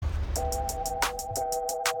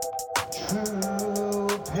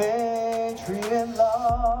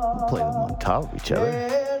play them on top of each other.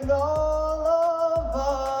 And all of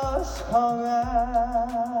us come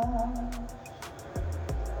out,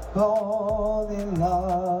 all in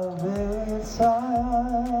love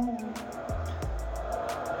inside.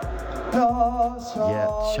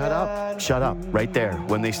 Yeah, shut up. Shut up. Right there.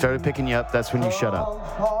 When they started picking you up, that's when you shut up.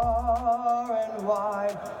 Far and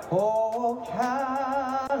wide, oh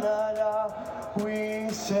Canada, we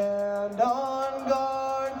stand on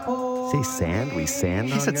guard for Say sand? We sand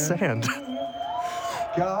He on said there? sand.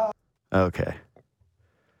 God. Okay.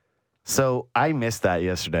 So I missed that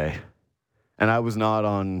yesterday. And I was not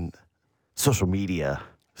on social media,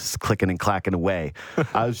 just clicking and clacking away.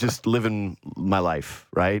 I was just living my life,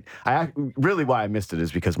 right? Really why I missed it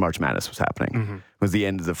is because March Madness was happening. Mm-hmm. It was the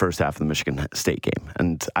end of the first half of the Michigan State game.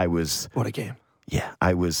 And I was... What a game. Yeah,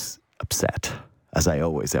 I was upset, as I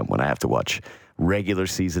always am when I have to watch regular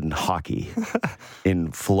season hockey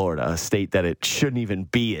in Florida, a state that it shouldn't even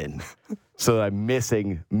be in. So I'm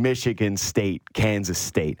missing Michigan State, Kansas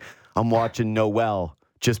State. I'm watching Noel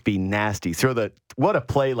just be nasty. What a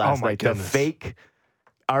play last night. Goodness. The fake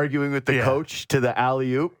arguing with the coach to the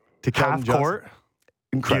alley-oop to Kelvin Half Johnson. court.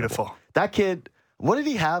 Incredible. Beautiful. That kid, what did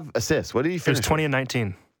he have assists? What did he It was finish? 20 and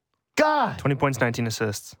 19. God! 20 points, 19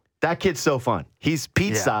 assists. That kid's so fun. He's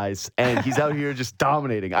Pete size, and he's out here just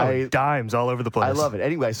dominating. Dimes all over the place. I love it.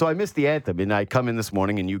 Anyway, so I missed the anthem, and I come in this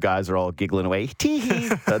morning, and you guys are all giggling away. Tee-hee.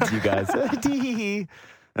 That's you guys. Tee-hee.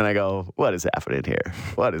 And I go, what is happening here?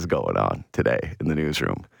 What is going on today in the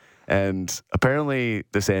newsroom? And apparently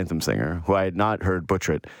this anthem singer, who I had not heard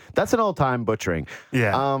butcher it, that's an all-time butchering.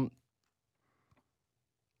 Yeah.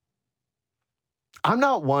 I'm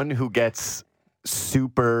not one who gets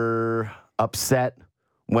super upset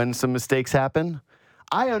when some mistakes happen.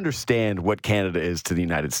 I understand what Canada is to the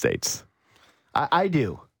United States. I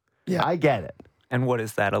do. Yeah. I get it. And what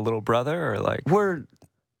is that, a little brother or like? We're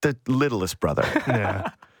the littlest brother.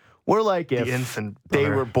 Yeah. We're like The if infant they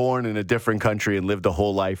brother. were born in a different country and lived a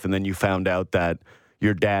whole life, and then you found out that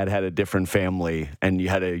your dad had a different family and you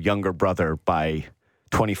had a younger brother by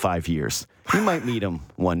 25 years. You might meet him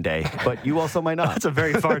one day, but you also might not. That's a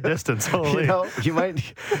very far distance. Holy. You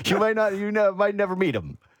might never meet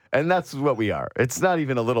him. And that's what we are. It's not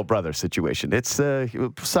even a little brother situation. It's a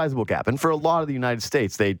sizable gap. And for a lot of the United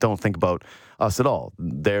States, they don't think about us at all.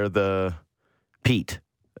 They're the Pete.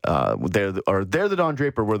 They're the Don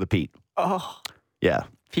Draper. We're the Pete. Oh, Yeah,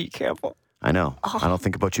 Pete Campbell. I know. I don't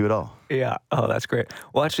think about you at all. Yeah. Oh, that's great.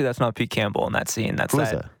 Well, actually, that's not Pete Campbell in that scene. That's Who is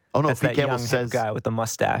that. that? Oh no, That's Pete that Campbell young says. hip guy with the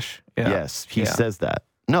mustache. Yeah. Yes, he Yeah. says that.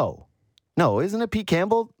 No, isn't it Pete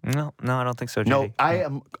Campbell? No, I don't think so. No, JD. I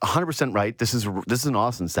am 100% right. This is an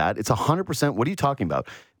Austin stat. It's 100%. What are you talking about?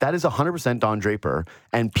 That is 100% Don Draper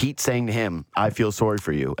and Pete saying to him, "I feel sorry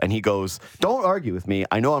for you," and he goes, "Don't argue with me.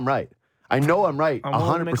 I know I'm right. I'm right. I'm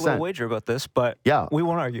willing to make a little 100%. wager about this, but Yeah. we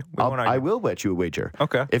won't argue. We won't argue. I will bet you a wager.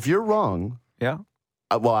 Okay. If you're wrong, Yeah.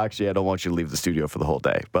 well, actually, I don't want you to leave the studio for the whole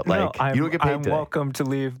day. But No, you don't get paid I'm today. welcome to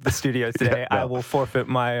leave the studio today. no. I will forfeit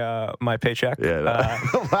my my paycheck. Yeah.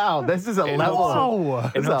 Wow, this is a in level.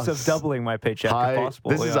 hopes This in is hopes of doubling my paycheck high, if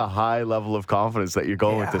possible. This is a high level of confidence that you're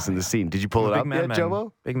going with this in the scene. Did you pull it up yet,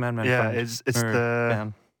 Jobo? Big man. Yeah, friend. it's Or the...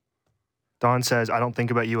 fan. Don says, I don't think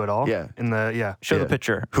about you at all. Yeah. Show Yeah. the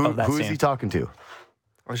picture Who of that is scene. he talking to?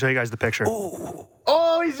 I'll show you guys the picture.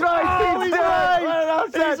 Oh, he's right. He's right.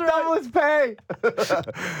 That was pay.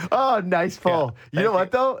 Oh, nice pull. You know what,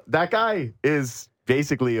 though? That guy is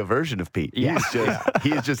basically a version of Pete. Yeah.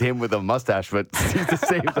 He is just him with a mustache, but he's the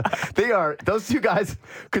same. Those two guys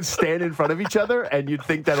could stand in front of each other, and you'd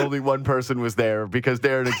think that only one person was there because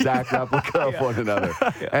they're an exact replica of one another.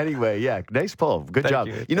 Anyway, nice pull. Good job.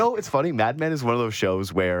 you. You know, it's funny. Mad Men is one of those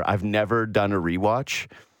shows where I've never done a rewatch,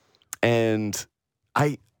 and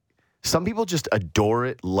some people just adore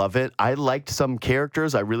it, love it. I liked some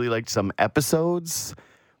characters. I really liked some episodes,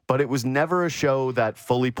 but it was never a show that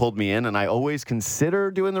fully pulled me in. And I always consider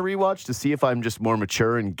doing the rewatch to see if I'm just more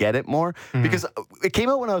mature and get it more. Because it came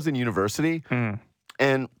out when I was in university,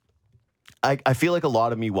 and I feel like a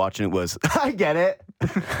lot of me watching it was, I get it.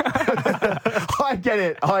 I get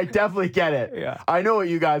it. Oh, I definitely get it. Yeah. I know what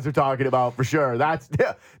you guys are talking about for sure.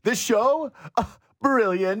 This show...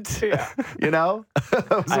 brilliant. Yeah. You know? I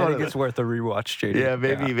think it's worth a rewatch, JD. Yeah,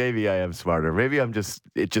 maybe I am smarter. Maybe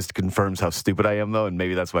it just confirms how stupid I am, though, and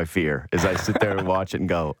maybe that's my fear, is I sit there and watch it and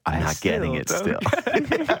go, I'm not getting it still.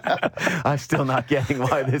 I'm still not getting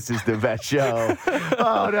why this is the best show.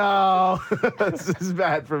 Oh, no. This is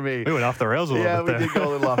bad for me. We went off the rails a little Yeah, bit we there. did go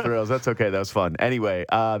a little off the rails. That's okay. That was fun. Anyway,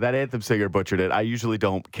 that anthem singer butchered it. I usually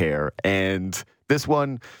don't care. And this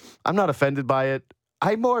one, I'm not offended by it.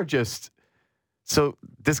 I more just... So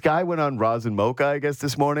this guy went on Roz and Mocha, I guess,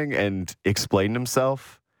 this morning and explained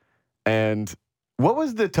himself. And what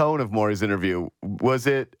was the tone of Maury's interview? Was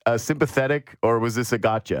it sympathetic or was this a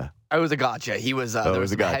gotcha? It was a gotcha. He was. It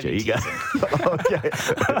was a gotcha. Heavy He got okay.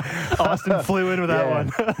 Austin flew in with that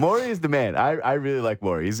one. Maury is the man. I really like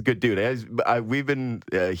Maury. He's a good dude. We've been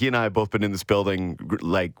he and I have both been in this building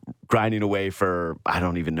like grinding away for I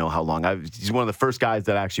don't even know how long. He's one of the first guys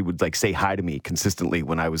that actually would like say hi to me consistently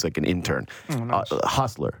when I was like an intern. Nice.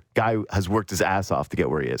 Hustler guy has worked his ass off to get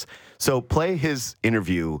where he is. So play his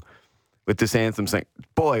interview with this anthem saying,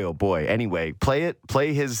 boy, oh boy. Anyway, play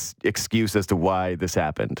his excuse as to why this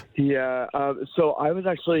happened. Yeah, so I was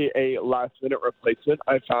actually a last-minute replacement.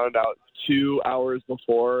 I found out 2 hours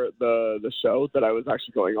before the show that I was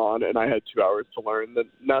actually going on, and I had 2 hours to learn the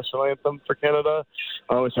national anthem for Canada,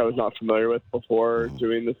 which I was not familiar with before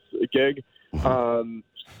doing this gig.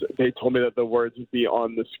 They told me that the words would be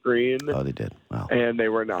on the screen. Oh, they did. Wow. And they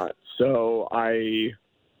were not. So I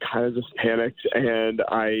kind of just panicked, and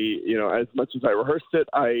as much as I rehearsed it,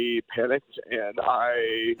 I panicked and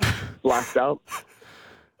I blacked out.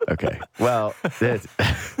 Okay. Well,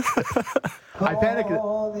 I panicked.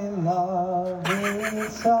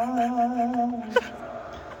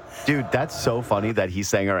 Dude, that's so funny that he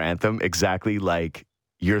sang our anthem exactly like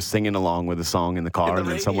you're singing along with a song in the car, and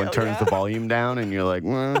then someone turns the volume down, and you're like,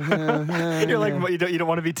 You're like, you don't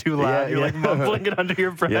want to be too loud. You're like mumbling it under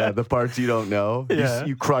your breath. Yeah, the parts you don't know. Yeah.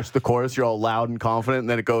 You crush the chorus. You're all loud and confident, and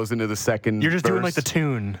then it goes into the second. You're just doing like verse, the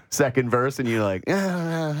tune. second verse, and you're like,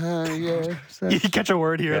 You catch a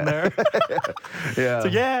word here and there. yeah,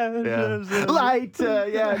 So light,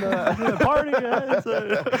 party.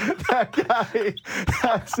 That guy.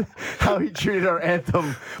 That's how he treated our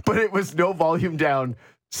anthem, but it was no volume down.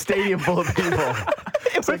 Stadium full of people.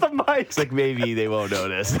 With a mic. It's like maybe they won't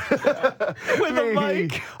notice. With a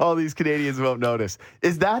mic. All these Canadians won't notice.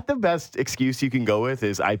 Is that the best excuse you can go with?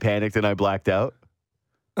 Is I panicked and I blacked out?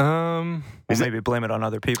 Maybe blame it on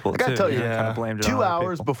other people. I gotta too. tell you, kind of blamed it on 2 other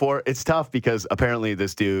hours people. before, it's tough because apparently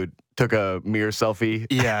this dude took a mirror selfie.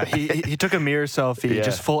 Yeah, he took a mirror selfie, Yeah.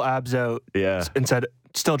 just full abs out, Yeah. and said,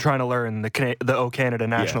 still trying to learn the O Canada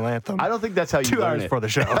national anthem. I don't think that's how you 2 learn hours it. before the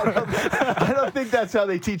show. I don't think that's how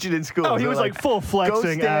they teach it in school. Oh, he They're was like full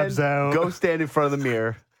flexing, abs out. Go stand in front of the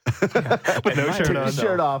mirror. With no shirt Take on. your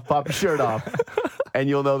shirt off, pop your shirt off, and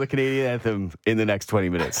you'll know the Canadian anthem in the next 20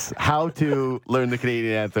 minutes. How to learn the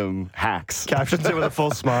Canadian anthem hacks. Captions it with a full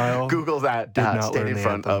smile. Google that. Did not Stand learn in the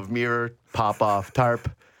front anthem. of mirror, pop off tarp,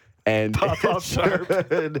 and Pop off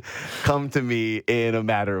should come to me in a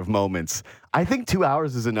matter of moments. I think 2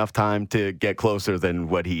 hours is enough time to get closer than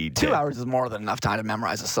what he did. 2 hours is more than enough time to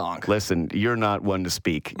memorize a song. Listen, you're not one to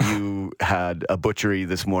speak. You had a butchery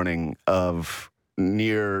this morning of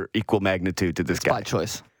near equal magnitude to this guy. By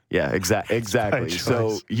choice. Yeah, exactly. choice.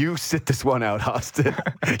 So you sit this one out, Austin.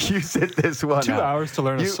 You sit this one 2 out. hours to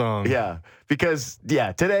learn a song. Yeah, because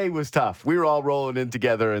today was tough. We were all rolling in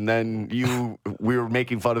together, and then we were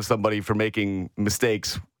making fun of somebody for making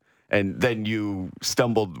mistakes, and then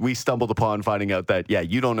we stumbled upon finding out that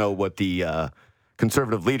you don't know what the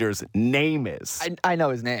conservative leader's name is. I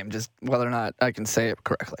know his name, just whether or not I can say it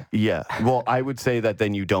correctly. Yeah. Well, I would say that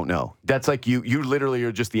then you don't know. That's like you literally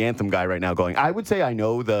are just the anthem guy right now going, I would say I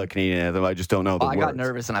know the Canadian anthem. I just don't know the words. I got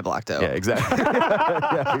nervous and I blacked out. Yeah, exactly.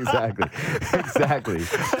 Yeah, exactly. Exactly.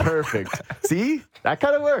 Perfect. See? That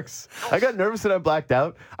kind of works. I got nervous and I blacked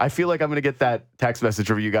out. I feel like I'm going to get that text message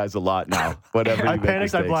from you guys a lot now. Whatever I you make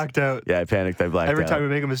panicked, I mistakes. blacked out. Yeah, I panicked, I blacked out. Every time we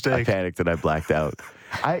make a I mistake. panicked and I blacked out.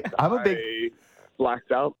 I'm a big... I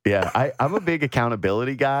blacked out. Yeah, I'm a big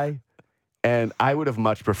accountability guy, and I would have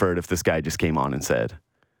much preferred if this guy just came on and said,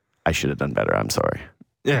 I should have done better. I'm sorry.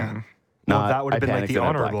 Yeah. Not, Well, that would have I been like panicked the and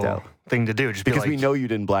I blacked honorable out. thing to do. Just Because be like, we know you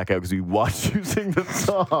didn't black out because we watched you sing the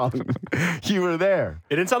song. You were there.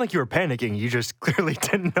 It didn't sound like you were panicking. You just clearly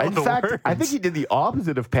didn't know In the fact, words. I think he did the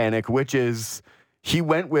opposite of panic, which is he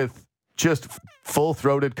went with just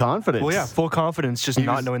full-throated confidence. Well, yeah, full confidence, just He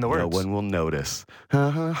not was, knowing the words. No one will notice.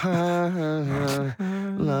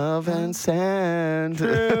 Love and sand.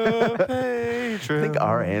 I think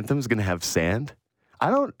our anthem's going to have sand.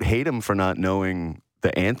 I don't hate him for not knowing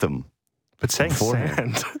the anthem. But saying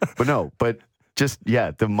beforehand. sand. But just,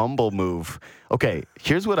 the mumble move. Okay,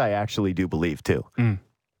 here's what I actually do believe, too.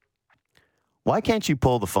 Why can't you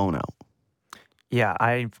pull the phone out? Yeah,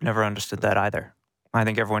 I've never understood that either. I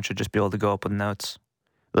think everyone should just be able to go up with notes.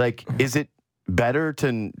 Like, is it better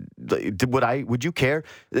to, would you care?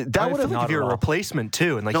 That I would feel have, like if you're a replacement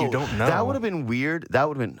too, and you don't know. That would have been weird. That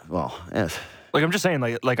would have been, Like I'm just saying,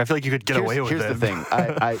 like I feel like you could get away with here's it.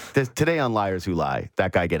 the thing. Today on Liars Who Lie,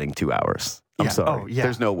 that guy getting 2 hours. I'm Yeah. sorry. Oh, yeah.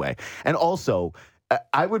 There's no way. And also,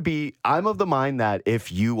 I'm of the mind that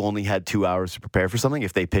if you only had 2 hours to prepare for something,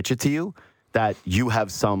 if they pitch it to you, that you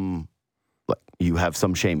have some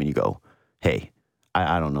shame and you go, hey,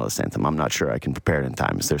 I don't know this anthem. I'm not sure I can prepare it in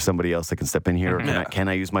time. Is there somebody else that can step in here? Or can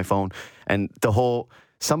I use my phone? And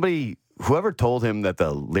whoever told him that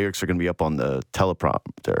the lyrics are going to be up on the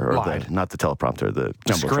teleprompter, or not the teleprompter, the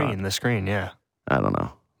jumbotron. The screen, yeah. I don't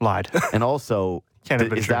know. Lied. And also,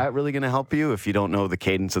 is true. that really going to help you if you don't know the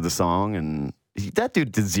cadence of the song? And that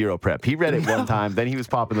dude did zero prep. He read it one time, then he was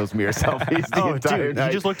popping those mirror selfies the entire night.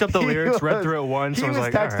 He just looked up the lyrics, read through it once, He and was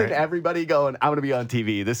like, texting all right. everybody going, I'm going to be on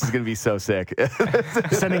TV. This is going to be so sick.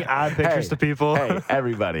 Sending ad pictures to people. Hey,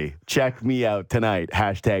 everybody, check me out tonight.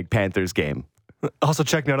 #Panthers game. Also,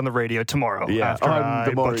 check me out on the radio tomorrow. Yeah, after on I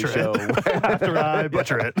the Maury butcher show. it. After I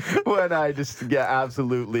butcher it. When I just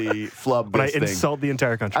absolutely flub When I this thing. insult the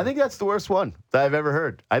entire country. I think that's the worst one that I've ever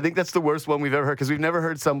heard. I think that's the worst one we've ever heard because we've never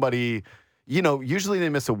heard somebody, usually they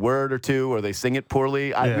miss a word or two or they sing it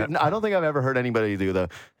poorly. I don't think I've ever heard anybody do the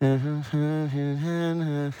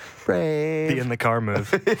brave. The in the car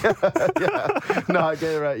move. Yeah. No, I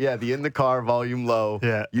get it right. Yeah, the in the car, volume low.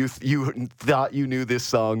 Yeah. You thought you knew this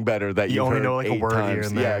song better that You only heard know, like, a 8 word times. here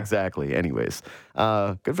and Yeah, there. exactly. Anyways,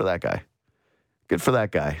 good for that guy. Good for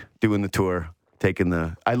that guy doing the tour, taking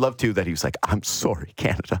the. I love too that he was like, "I'm sorry,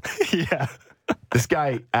 Canada." Yeah. This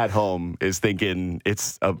guy at home is thinking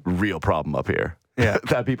it's a real problem up here. Yeah.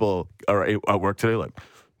 That people are at work today like,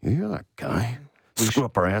 you hear that guy? Screw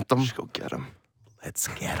up our anthem. Go get him. Let's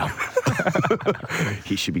get him.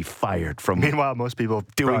 He should be fired from Meanwhile, most people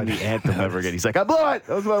doing probably- the anthem ever again. He's like, I blew it.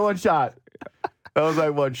 That was my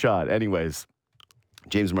one shot. Anyways,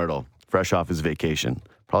 James Mirtle, fresh off his vacation,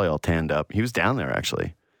 probably all tanned up. He was down there,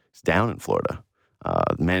 actually. He's down in Florida.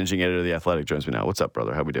 Managing editor of The Athletic joins me now. What's up,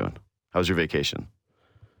 brother? How we doing? How was your vacation?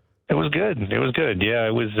 It was good. Yeah,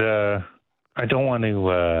 it was. I don't want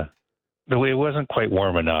to. The way it wasn't quite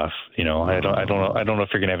warm enough. I don't know if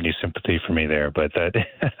you're gonna have any sympathy for me there, but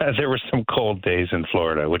there were some cold days in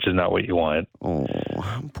Florida, which is not what you want. Oh,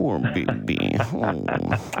 poor baby.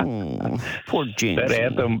 Poor James.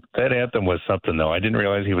 That anthem was something, though. I didn't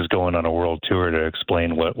realize he was going on a world tour to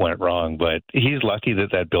explain what went wrong, but he's lucky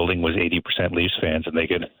that building was 80% Leafs fans, and they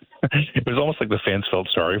could. It was almost like the fans felt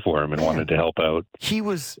sorry for him and wanted to help out. He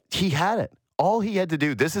had it. All he had to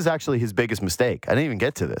do, this is actually his biggest mistake. I didn't even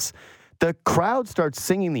get to this. The crowd starts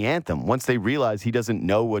singing the anthem once they realize he doesn't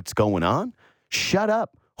know what's going on. Shut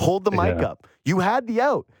up. Hold the mic up. You had the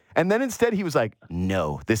out. And then instead he was like,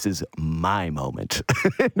 no, this is my moment.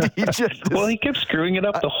 He kept screwing it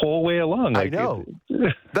up the whole way along. I know.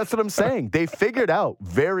 That's what I'm saying. They figured out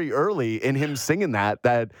very early in him singing that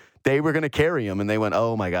they were going to carry him. And they went,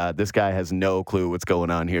 oh, my God, this guy has no clue what's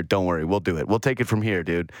going on here. Don't worry. We'll do it. We'll take it from here,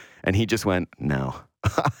 dude. And he just went, no.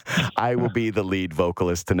 I will be the lead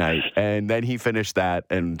vocalist tonight. And then he finished that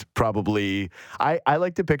and probably I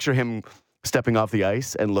like to picture him stepping off the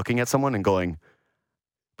ice and looking at someone and going,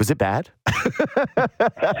 was it bad?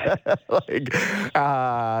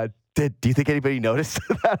 Do you think anybody noticed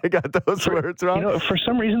that I got those words wrong? For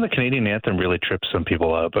some reason, the Canadian anthem really trips some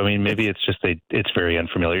people up. I mean, maybe it's just it's very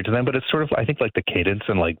unfamiliar to them, but it's sort of, I think, like the cadence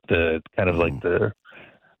and like the kind of like the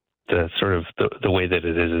sort of the way that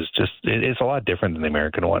it is just, it's a lot different than the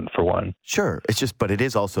American one, for one. Sure. But it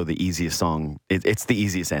is also the easiest song. It's the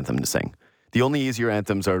easiest anthem to sing. The only easier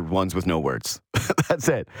anthems are ones with no words. That's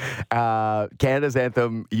it. Canada's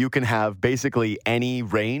anthem, you can have basically any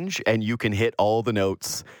range and you can hit all the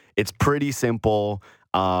notes. It's pretty simple.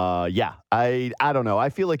 I don't know. I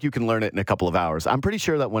feel like you can learn it in a couple of hours. I'm pretty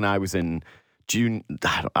sure that when I was in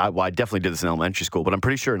I definitely did this in elementary school, but I'm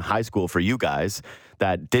pretty sure in high school for you guys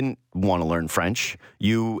that didn't want to learn French,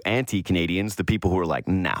 you anti-Canadians, the people who are like,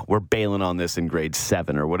 nah, we're bailing on this in grade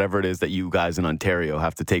 7 or whatever it is that you guys in Ontario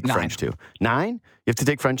have to take 9. French to. 9? You have to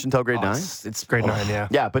take French until grade 9? It's Grade 9, yeah.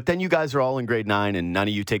 Yeah, but then you guys are all in grade 9 and none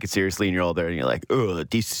of you take it seriously and you're all there and you're like, ugh,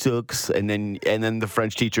 this sucks. And then the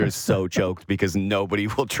French teacher is so choked because nobody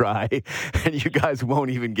will try and you guys won't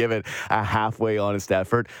even give it a halfway honest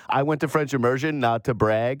effort. I went to French immersion, not to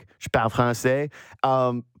brag. Je parle français.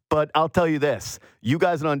 But I'll tell you this, you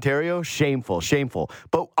guys in Ontario, shameful.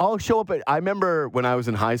 But I'll show up I remember when I was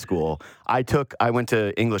in high school, I went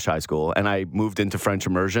to English high school and I moved into French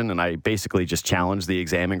immersion and I basically just challenged the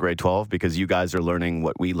exam in grade 12 because you guys are learning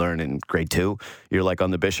what we learn in grade 2. You're like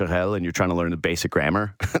on the Bicherel and you're trying to learn the basic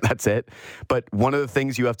grammar. That's it. But one of the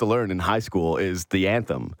things you have to learn in high school is the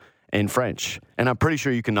anthem in French. And I'm pretty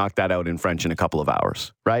sure you can knock that out in French in a couple of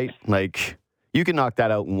hours, right? Like, You can knock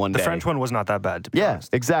that out in one The day. French one was not that bad, to be Yeah,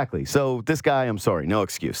 honest. exactly. So this guy, I'm sorry, no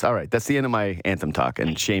excuse. All right, that's the end of my anthem talk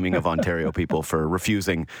and shaming of Ontario people for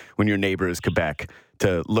refusing, when your neighbor is Quebec,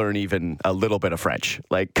 to learn even a little bit of French.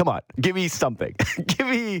 Like, come on, give me something. give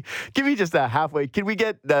me just a halfway. Can we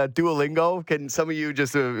get Duolingo? Can some of you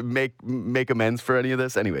just make amends for any of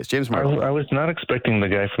this? Anyways, James Mirtle. I was not expecting the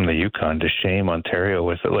guy from the Yukon to shame Ontario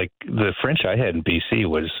with it. Like the French I had in BC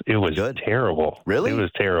was Good. terrible. Really? It was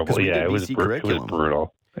terrible. 'Cause we Yeah, did it was BC it was curriculum.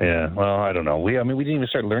 brutal. Yeah. Well, I don't know. We didn't even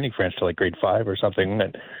start learning French till like grade 5 or something.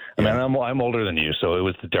 I mean, I'm older than you, so it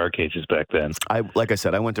was the dark ages back then. Like I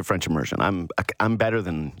said, I went to French immersion. I'm better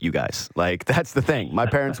than you guys. Like, that's the thing. My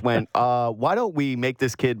parents went, why don't we make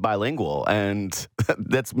this kid bilingual? And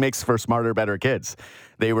that makes for smarter, better kids.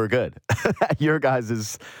 They were good. Your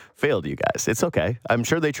guys failed, you guys. It's okay. I'm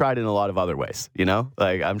sure they tried in a lot of other ways, you know?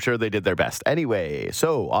 Like, I'm sure they did their best. Anyway,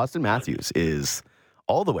 so Austin Matthews is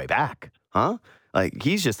all the way back, huh? Like,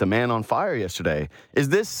 he's just a man on fire yesterday. Is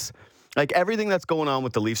this... Like, everything that's going on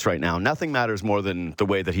with the Leafs right now, nothing matters more than the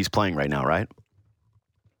way that he's playing right now, right?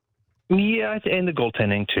 Yeah, and the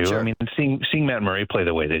goaltending too. Sure. I mean, seeing Matt Murray play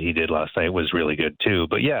the way that he did last night was really good too.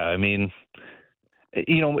 But yeah, I mean,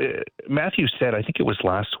 Matthew said, I think it was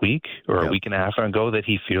last week or a week and a half ago, that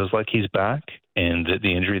he feels like he's back, and that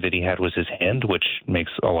the injury that he had was his hand, which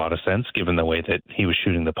makes a lot of sense given the way that he was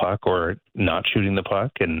shooting the puck or not shooting the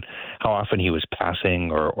puck, and how often he was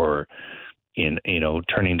passing or in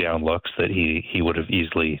turning down looks that he would have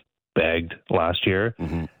easily bagged last year.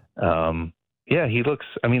 Mm-hmm. Yeah, he looks.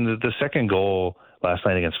 I mean, the second goal last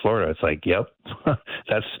night against Florida, it's like, yep,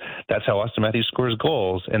 that's how Austin Matthews scores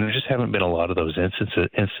goals, and there just haven't been a lot of those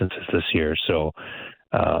instances this year. So,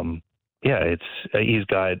 yeah, he's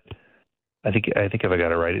got. I think if I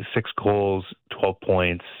got it right, it's 6 goals, 12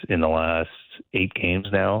 points in the last 8 games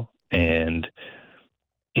now, and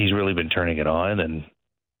he's really been turning it on, and.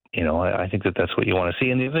 I think that's what you want to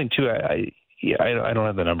see. And the other thing, too, I don't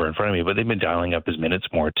have the number in front of me, but they've been dialing up his minutes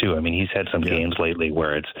more, too. I mean, he's had some games lately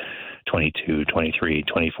where it's 22, 23,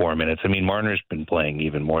 24 minutes. I mean, Marner's been playing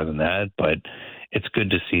even more than that, but it's good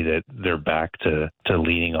to see that they're back to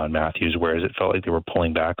leaning on Matthews, whereas it felt like they were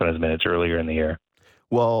pulling back on his minutes earlier in the year.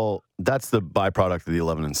 Well, that's the byproduct of the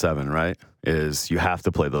 11-7, right? Is you have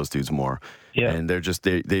to play those dudes more. Yeah. And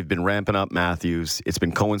they've been ramping up Matthews. It's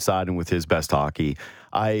been coinciding with his best hockey.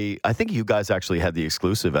 I think you guys actually had the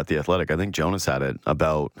exclusive at The Athletic. I think Jonas had it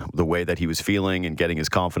about the way that he was feeling and getting his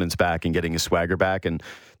confidence back and getting his swagger back. And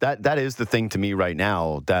that is the thing to me right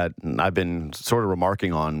now that I've been sort of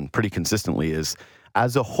remarking on pretty consistently is,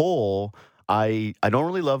 as a whole, I don't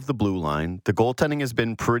really love the blue line. The goaltending has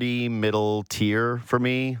been pretty middle tier for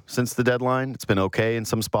me since the deadline. It's been okay in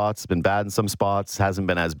some spots. It's been bad in some spots. Hasn't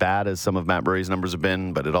been as bad as some of Matt Murray's numbers have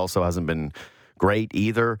been, but it also hasn't been great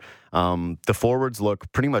either. The forwards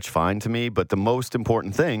look pretty much fine to me, but the most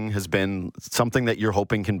important thing has been something that you're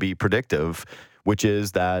hoping can be predictive, which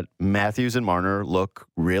is that Matthews and Marner look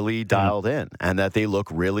really dialed in and that they look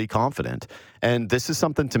really confident. And this is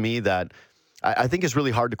something to me that I think is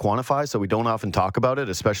really hard to quantify, so we don't often talk about it,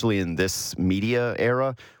 especially in this media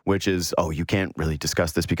era, which is, you can't really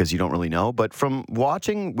discuss this because you don't really know. But from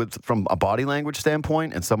watching from a body language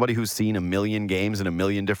standpoint, and somebody who's seen a million games in a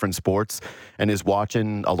million different sports and is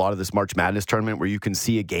watching a lot of this March Madness tournament, where you can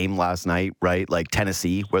see a game last night, right, like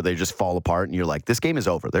Tennessee, where they just fall apart, and you're like, this game is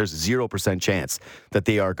over. There's 0% chance that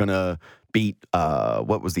they are going to beat,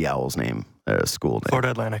 what was the Owls' name? School name?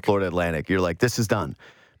 Florida Atlantic. Florida Atlantic. You're like, this is done.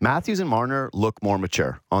 Matthews and Marner look more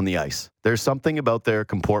mature on the ice. There's something about their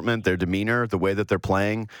comportment, their demeanor, the way that they're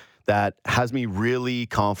playing that has me really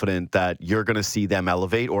confident that you're going to see them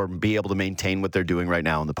elevate or be able to maintain what they're doing right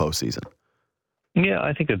now in the postseason. Yeah,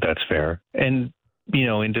 I think that's fair. And,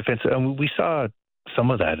 in defense, we saw some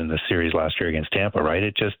of that in the series last year against Tampa,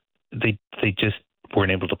 right? They just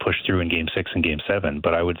weren't able to push through in Game 6 and Game 7.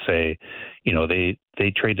 But I would say,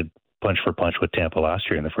 they traded punch for punch with Tampa last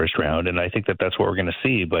year in the first round, and I think that's what we're going to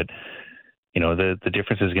see. But the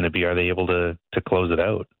difference is going to be, are they able to close it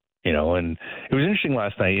out? And it was interesting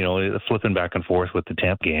last night, flipping back and forth with the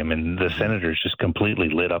Tampa game, and the Senators just completely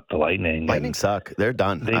lit up the Lightning. Lightning suck. They're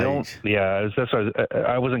done. They don't. Yeah, that's why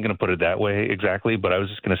I wasn't going to put it that way exactly, but I was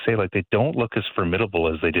just going to say, like, they don't look as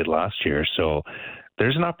formidable as they did last year. So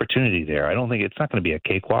there's an opportunity there. I don't think it's not going to be a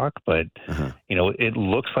cakewalk, but it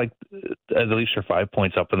looks like the Leafs are 5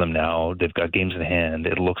 points up on them now. They've got games in hand.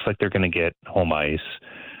 It looks like they're going to get home ice.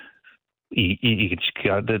 You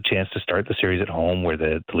got the chance to start the series at home, where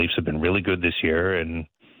the Leafs have been really good this year, and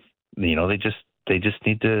they just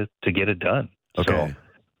need to get it done. Okay.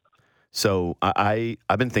 So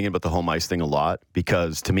I've been thinking about the home ice thing a lot,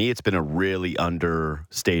 because to me it's been a really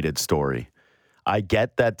understated story. I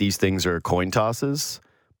get that these things are coin tosses,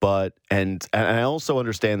 but and I also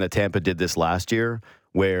understand that Tampa did this last year,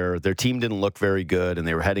 where their team didn't look very good and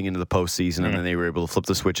they were heading into the postseason and then they were able to flip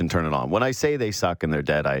the switch and turn it on. When I say they suck and they're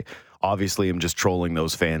dead, I obviously am just trolling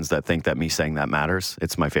those fans that think that me saying that matters.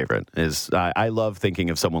 It's my favorite. I love thinking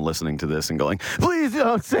of someone listening to this and going, please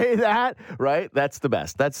don't say that, right? That's the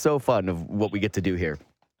best. That's so fun of what we get to do here.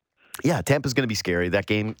 Yeah, Tampa's going to be scary.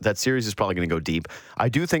 That series is probably going to go deep. I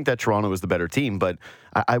do think that Toronto is the better team, but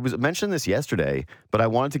I was mentioning this yesterday, but I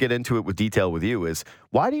wanted to get into it with detail with you, is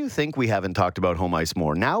why do you think we haven't talked about home ice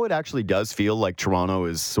more? Now it actually does feel like Toronto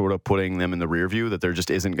is sort of putting them in the rear view, that there just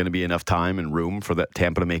isn't going to be enough time and room for that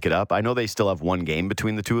Tampa to make it up. I know they still have one game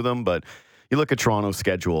between the two of them, but you look at Toronto's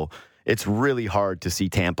schedule, it's really hard to see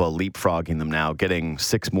Tampa leapfrogging them now, getting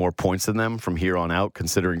 6 more points than them from here on out,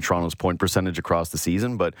 considering Toronto's point percentage across the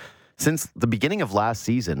season. But since the beginning of last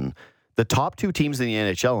season, the top 2 teams in the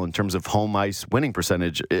NHL in terms of home ice winning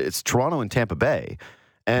percentage, it's Toronto and Tampa Bay.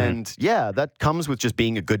 And yeah, that comes with just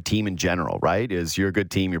being a good team in general, right? Is you're a good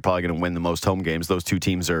team, you're probably going to win the most home games. Those 2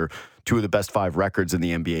 teams are 2 of the best 5 records in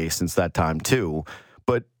the NBA since that time too.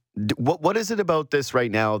 But what is it about this right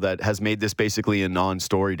now that has made this basically a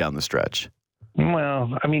non-story down the stretch?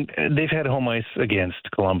 Well, I mean, they've had home ice against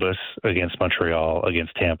Columbus, against Montreal,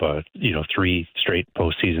 against Tampa, 3 straight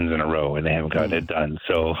postseasons in a row, and they haven't gotten it done.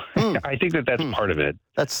 So I think that's part of it.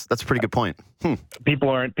 That's a pretty good point. People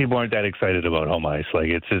aren't that excited about home ice. Like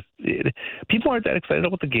people aren't that excited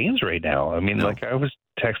about the games right now. I mean, like I was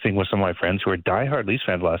texting with some of my friends who are diehard Leafs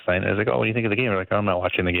fans last night, and I was like, "Oh, what do you think of the game?" They're like, "Oh, I'm not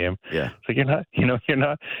watching the game." Yeah, it's like you're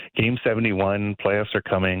not. Game 71, playoffs are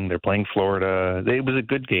coming. They're playing Florida. It was a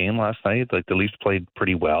good game last night. Like the Leafs played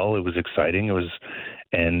pretty well. It was exciting.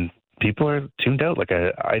 And people are tuned out. Like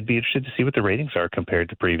I'd be interested to see what the ratings are compared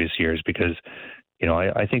to previous years, because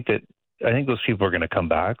I think those people are going to come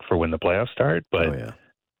back for when the playoffs start. But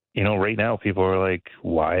right now people are like,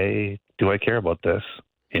 why do I care about this?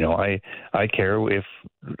 I care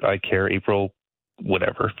April,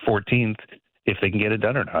 14th, if they can get it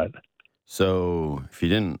done or not. So if you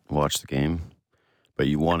didn't watch the game, but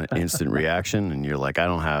you want an instant reaction and you're like, I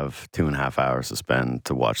don't have 2.5 hours to spend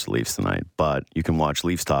to watch the Leafs tonight, but you can watch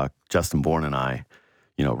Leafs Talk, Justin Bourne and I,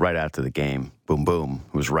 right after the game, boom, boom,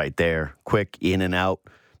 it was right there, quick in and out,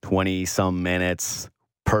 20-some minutes,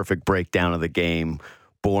 perfect breakdown of the game,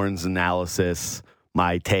 Bourne's analysis,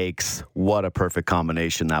 my takes. What a perfect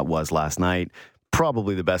combination that was last night.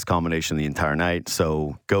 Probably the best combination of the entire night.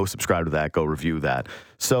 So go subscribe to that. Go review that.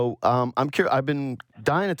 So I'm curious. I've been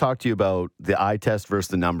dying to talk to you about the eye test versus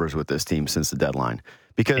the numbers with this team since the deadline.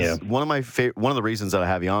 Because one of the reasons that I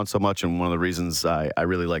have you on so much, and one of the reasons I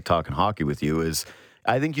really like talking hockey with you, is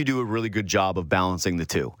I think you do a really good job of balancing the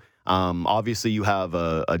two. Obviously, you have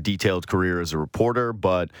a detailed career as a reporter,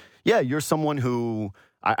 but yeah, you're someone who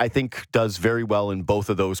I think does very well in both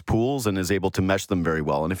of those pools and is able to mesh them very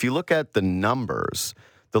well. And if you look at the numbers,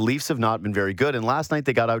 the Leafs have not been very good. And last night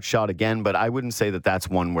they got outshot again, but I wouldn't say that that's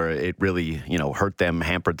one where it really, hurt them,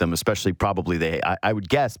 hampered them, especially probably I would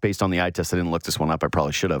guess, based on the eye test, I didn't look this one up, I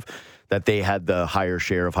probably should have, that they had the higher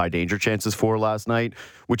share of high danger chances for last night,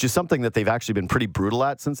 which is something that they've actually been pretty brutal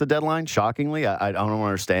at since the deadline, shockingly. I don't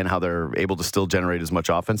understand how they're able to still generate as much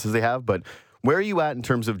offense as they have, but where are you at in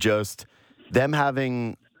terms of just them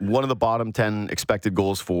having one of the bottom 10 expected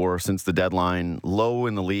goals for since the deadline, low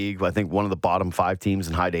in the league, I think one of the bottom 5 teams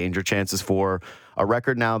in high danger chances for, a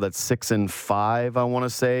record now that's 6-5, I want to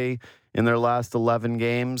say, in their last 11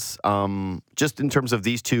 games. Just in terms of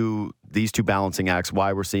these two balancing acts,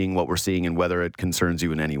 why we're seeing what we're seeing and whether it concerns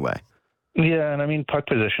you in any way. Yeah, and I mean, puck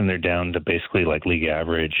position, they're down to basically like league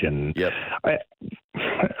average. And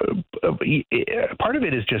part of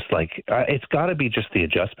it is just like, it's got to be just the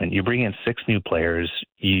adjustment. You bring in 6 new players,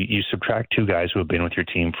 you subtract 2 guys who have been with your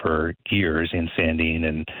team for years in Sandin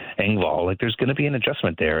and Engvall. Like, there's going to be an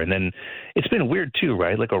adjustment there. And then it's been weird too,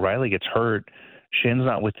 right? Like, O'Reilly gets hurt. Shin's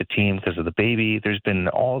not with the team because of the baby. There's been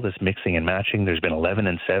all this mixing and matching. There's been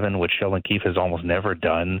 11-7, which Sheldon Keefe has almost never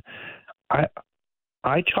done.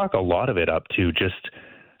 I chalk a lot of it up to just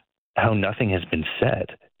how nothing has been said.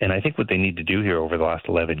 And I think what they need to do here over the last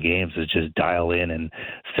 11 games is just dial in and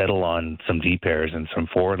settle on some D pairs and some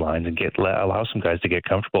forward lines and allow some guys to get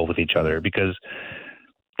comfortable with each other, because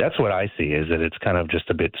that's what I see, is that it's kind of just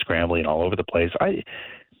a bit scrambling all over the place.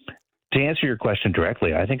 To answer your question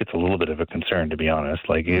directly, I think it's a little bit of a concern, to be honest.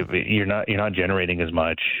 Like, if you're not generating as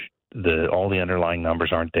much, all the underlying numbers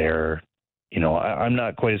aren't there. I'm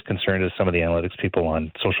not quite as concerned as some of the analytics people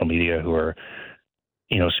on social media who are,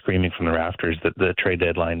 screaming from the rafters that the trade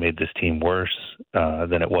deadline made this team worse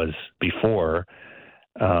than it was before.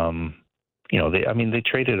 they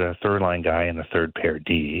traded a third line guy and a third pair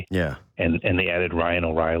D. Yeah. And they added Ryan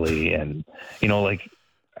O'Reilly, and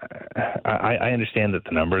I understand that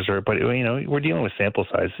the numbers are, but we're dealing with sample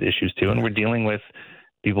size issues too, and we're dealing with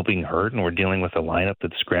people being hurt, and we're dealing with a lineup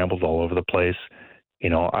that's scrambled all over the place.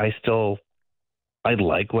 I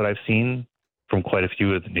like what I've seen from quite a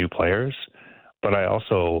few of the new players, but I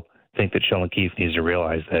also think that Sheldon Keefe needs to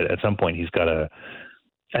realize that at some point he's got to.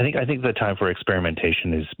 I think the time for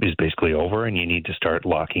experimentation is basically over, and you need to start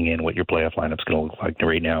locking in what your playoff lineup's going to look like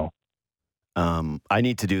right now. I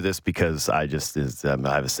need to do this because I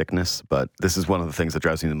have a sickness, but this is one of the things that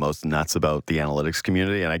drives me the most nuts about the analytics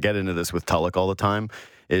community, and I get into this with Tulloch all the time,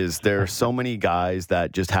 is there are so many guys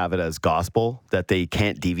that just have it as gospel that they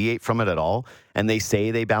can't deviate from it at all, and they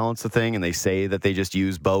say they balance the thing, and they say that they just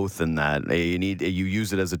use both, and that you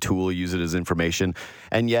use it as a tool, use it as information,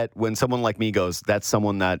 and yet when someone like me goes, that's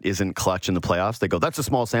someone that isn't clutch in the playoffs, they go, that's a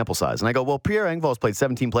small sample size, and I go, well, Pierre Engvall's played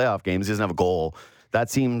 17 playoff games, he doesn't have a goal. That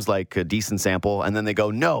seems like a decent sample. And then they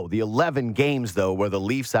go, no, the 11 games, though, where the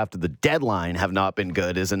Leafs after the deadline have not been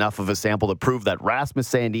good is enough of a sample to prove that Rasmus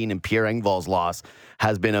Sandin and Pierre Engvall's loss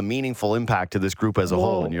has been a meaningful impact to this group as a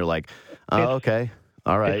whole. And you're like, oh, okay,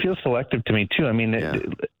 all right. It feels selective to me, too. I mean,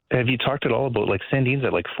 have you talked at all about, Sandin's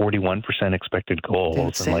at 41% expected goals?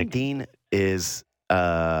 Dude, Sandin is...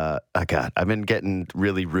 God, I've been getting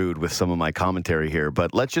really rude with some of my commentary here,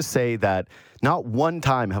 but let's just say that not one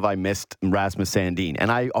time have I missed Rasmus Sandin. And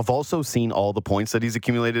I've also seen all the points that he's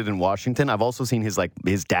accumulated in Washington. I've also seen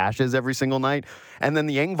his dashes every single night. And then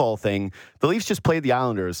the Engvall thing, the Leafs just played the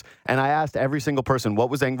Islanders. And I asked every single person, what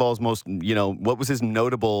was Engvall's what was his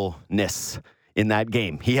notableness in that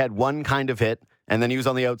game? He had one kind of hit. And then he was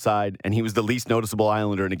on the outside, and he was the least noticeable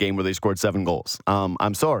Islander in a game where they scored 7 goals.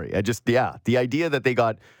 I'm sorry. The idea that they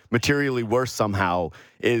got materially worse somehow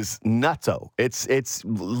is nutso. It's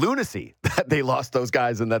lunacy that they lost those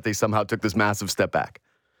guys and that they somehow took this massive step back.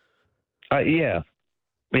 Yeah.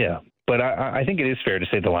 But I think it is fair to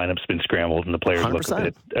say the lineup's been scrambled and the players 100%.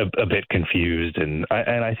 Look a bit confused, and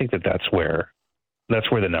I think that's where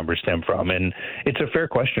the numbers stem from. And it's a fair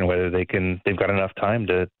question whether they've got enough time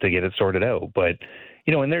to get it sorted out. But,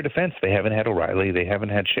 in their defense, they haven't had O'Reilly. They haven't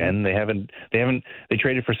had Shen. They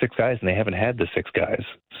traded for 6 guys and they haven't had the 6 guys.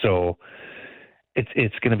 So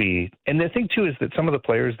it's going to be, and the thing too is that some of the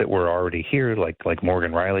players that were already here, like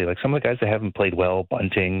Morgan Riley, some of the guys that haven't played well,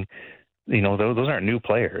 Bunting, those aren't new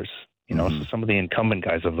players, so some of the incumbent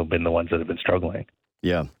guys have been the ones that have been struggling.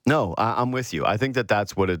 Yeah. No, I'm with you. I think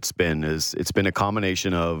that's what it's been. It's been a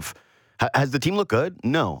combination of, has the team looked good?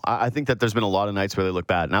 No. I think that there's been a lot of nights where they look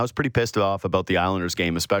bad. And I was pretty pissed off about the Islanders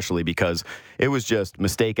game, especially because it was just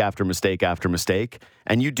mistake after mistake after mistake.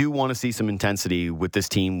 And you do want to see some intensity with this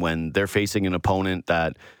team when they're facing an opponent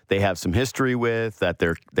that they have some history with, that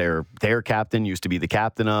their captain used to be the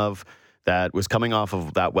captain of, that was coming off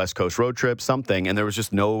of that West Coast road trip, something, and there was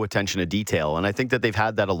just no attention to detail. And I think that they've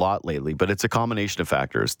had that a lot lately, but it's a combination of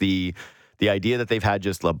factors. The idea that they've had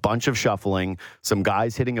just a bunch of shuffling, some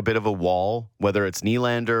guys hitting a bit of a wall, whether it's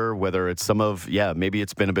Nylander, whether it's maybe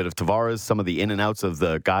it's been a bit of Tavares, some of the in and outs of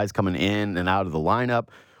the guys coming in and out of the lineup.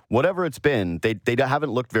 Whatever it's been, they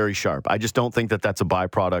haven't looked very sharp. I just don't think that that's a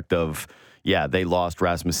byproduct of, they lost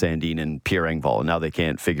Rasmus Sandin and Pierre Engvall, and now they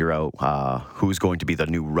can't figure out who's going to be the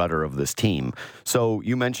new rudder of this team. So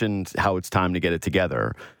you mentioned how it's time to get it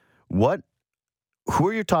together. Who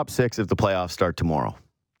are your top 6 if the playoffs start tomorrow?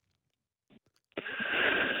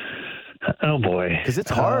 Oh, boy. Because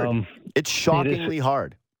it's hard. It's shockingly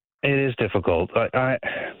hard. It is difficult. I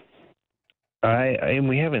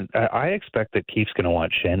expect that Keefe's going to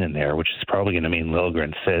want Shen in there, which is probably going to mean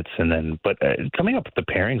Liljegren sits, but coming up with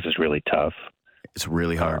the pairings is really tough. It's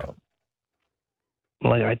really hard.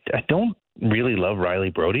 I don't really love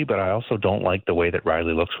Riley Brody, but I also don't like the way that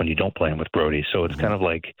Riley looks when you don't play him with Brody. So it's kind of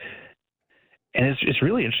and it's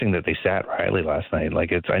really interesting that they sat Riley last night.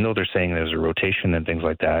 I know they're saying there's a rotation and things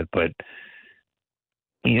like that, but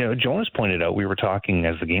Jonas pointed out, we were talking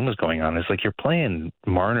as the game was going on, it's you're playing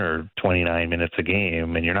Marner 29 minutes a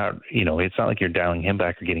game and you're not, it's not like you're dialing him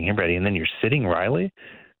back or getting him ready and then you're sitting Riley.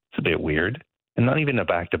 It's a bit weird, and not even a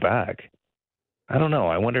back-to-back. I don't know.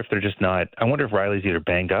 I wonder if Riley's either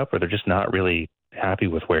banged up or they're just not really happy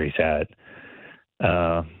with where he's at.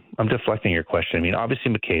 I'm deflecting your question. I mean,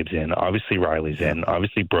 obviously McCabe's in, obviously Riley's in,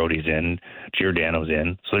 obviously Brody's in, Giordano's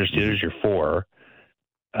in. So there's your 4.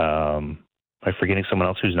 Am I forgetting someone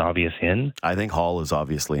else who's an obvious in? I think Hall is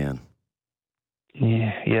obviously in.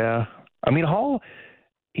 Yeah. I mean, Hall,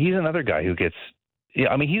 he's another guy who gets Yeah,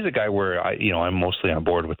 I mean, he's a guy where I'm mostly on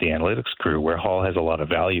board with the analytics crew, where Hall has a lot of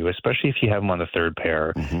value, especially if you have him on the third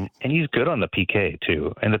pair, and he's good on the PK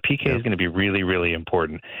too. And the PK is going to be really, really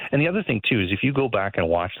important. And the other thing too is if you go back and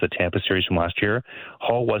watch the Tampa series from last year,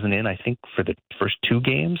 Hall wasn't in, I think, for the first 2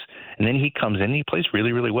 games, and then he comes in and he plays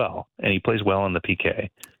really, really well, and he plays well on the PK.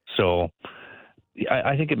 So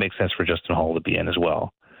I think it makes sense for Justin Hall to be in as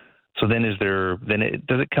well. So then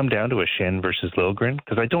does it come down to a Schenn versus Liljegren?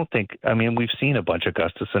 Because we've seen a bunch of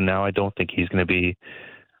Gustafsson now. I don't think he's going to be,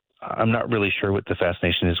 I'm not really sure what the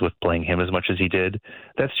fascination is with playing him as much as he did.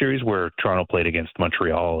 That series where Toronto played against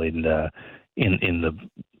Montreal in the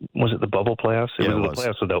was it the bubble playoffs? It was the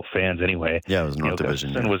playoffs without fans anyway. Yeah, it was North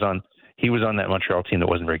Division. He was on that Montreal team that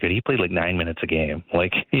wasn't very good. He played like 9 minutes a game.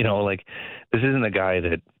 This isn't a guy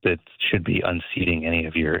that should be unseating any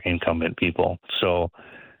of your incumbent people. So,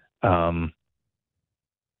 I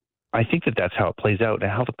think that's how it plays out,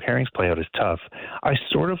 and how the pairings play out is tough. I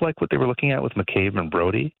sort of like what they were looking at with McCabe and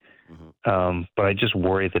Brody, but I just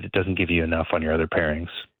worry that it doesn't give you enough on your other pairings.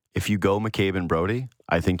 If you go McCabe and Brody,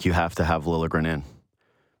 I think you have to have Liljegren in,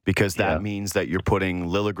 because that means that you're putting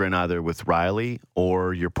Liljegren either with Riley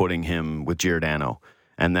or you're putting him with Giordano,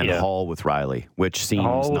 and then Hall with Riley, which seems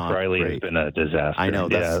Hall not with Riley great. has been a disaster. I know,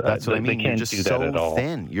 that's what I mean. You're just so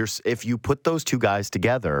thin. If you put those two guys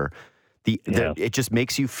together, it just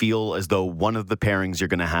makes you feel as though one of the pairings you're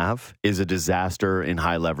going to have is a disaster in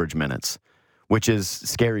high leverage minutes, which is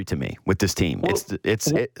scary to me with this team. Well,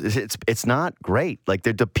 it's not great. Like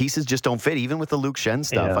the pieces just don't fit. Even with the Luke Schenn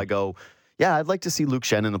stuff, I go, yeah, I'd like to see Luke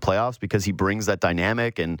Schenn in the playoffs because he brings that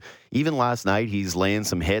dynamic. And even last night, he's laying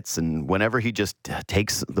some hits. And whenever he just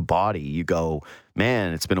takes the body, you go,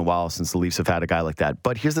 man, it's been a while since the Leafs have had a guy like that.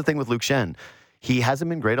 But here's the thing with Luke Schenn. He hasn't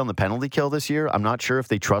been great on the penalty kill this year. I'm not sure if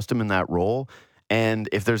they trust him in that role. And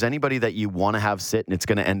if there's anybody that you want to have sit and it's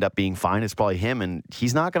going to end up being fine, it's probably him. And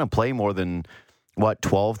he's not going to play more than,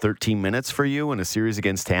 12, 13 minutes for you in a series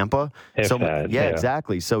against Tampa?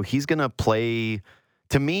 Exactly. So he's going to play.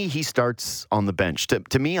 To me, he starts on the bench.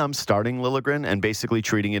 To me, I'm starting Liljegren and basically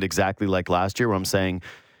treating it exactly like last year, where I'm saying,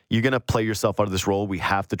 you're going to play yourself out of this role. We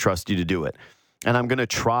have to trust you to do it. And I'm going to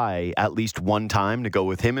try at least one time to go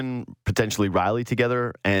with him and potentially Riley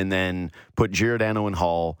together, and then put Giordano and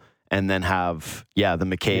Hall, and then have, the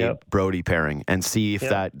McCabe-Brody pairing, and see if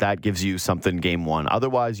that gives you something game one.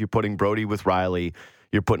 Otherwise, you're putting Brody with Riley,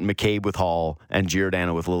 you're putting McCabe with Hall, and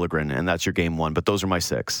Giordano with Liljegren, and that's your game one. But those are my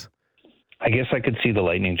 6. I guess I could see the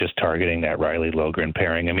Lightning just targeting that Riley-Liljegren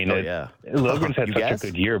pairing. I mean, Liljegren's had such a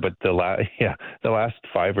good year, but the last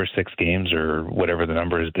 5 or 6 games or whatever the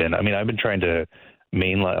number has been. I mean, I've been trying to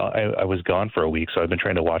I was gone for a week, so I've been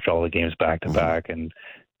trying to watch all the games back to back, and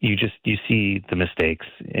you see the mistakes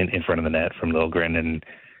in front of the net from Liljegren, and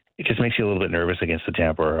it just makes you a little bit nervous against the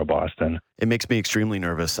Tampa or a Boston. It makes me extremely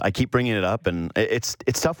nervous. I keep bringing it up, and it's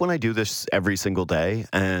tough when I do this every single day,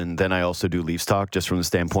 and then I also do Leafs talk just from the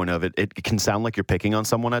standpoint of it can sound like you're picking on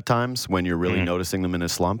someone at times when you're really noticing them in a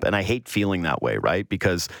slump, and I hate feeling that way, right?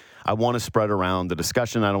 Because I want to spread around the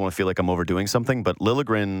discussion. I don't want to feel like I'm overdoing something, but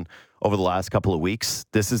Liljegren over the last couple of weeks,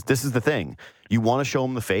 this is the thing. You want to show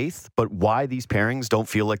him the faith, but why these pairings don't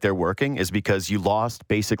feel like they're working is because you lost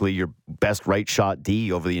basically your best right shot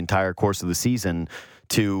D over the entire course of the season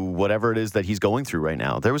to whatever it is that he's going through right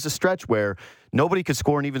now. There was a stretch where nobody could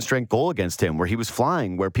score an even strength goal against him, where he was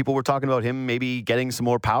flying, where people were talking about him maybe getting some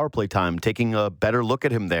more power play time, taking a better look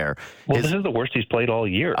at him there. Well, this is the worst he's played all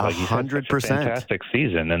year. 100%. He's had a fantastic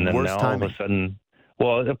season, and then now all of a sudden,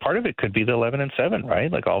 part of it could be the 11-7,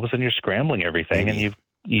 right? Like all of a sudden you're scrambling everything, and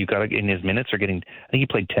you got to, in his minutes are getting. I think he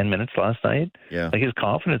played 10 minutes last night. Yeah, like his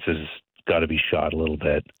confidence has got to be shot a little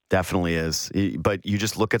bit. Definitely is. But you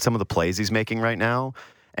just look at some of the plays he's making right now,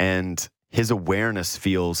 and his awareness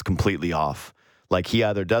feels completely off. Like he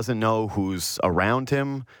either doesn't know who's around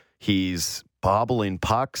him, he's bobbling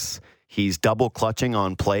pucks, he's double clutching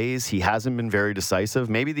on plays, he hasn't been very decisive.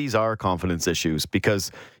 Maybe these are confidence issues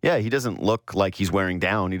because, he doesn't look like he's wearing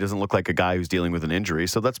down. He doesn't look like a guy who's dealing with an injury.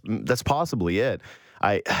 So that's possibly it.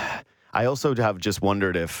 I also have just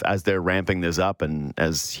wondered if, as they're ramping this up and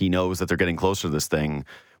as he knows that they're getting closer to this thing,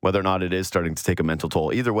 whether or not it is starting to take a mental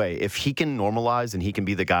toll. Either way, if he can normalize and he can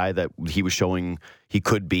be the guy that he was showing he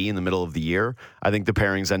could be in the middle of the year, I think the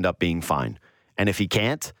pairings end up being fine. And if he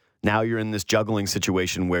can't, now you're in this juggling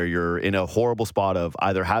situation where you're in a horrible spot of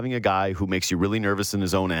either having a guy who makes you really nervous in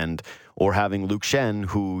his own end or having Luke Schenn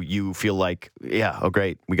who you feel like,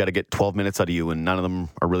 great, we got to get 12 minutes out of you and none of them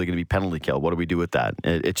are really going to be penalty kill. What do we do with that?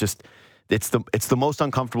 It's the most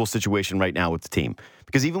uncomfortable situation right now with the team.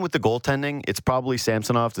 Because even with the goaltending, it's probably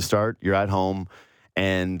Samsonov to start. You're at home.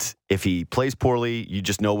 And if he plays poorly, you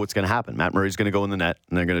just know what's going to happen. Matt Murray's going to go in the net,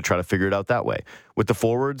 and they're going to try to figure it out that way. With the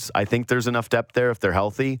forwards, I think there's enough depth there if they're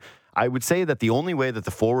healthy. I would say that the only way that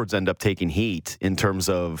the forwards end up taking heat in terms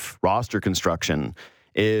of roster construction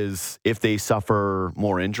is if they suffer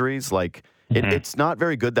more injuries. Like, it's not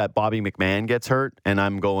very good that Bobby McMahon gets hurt, and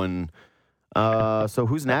I'm going, so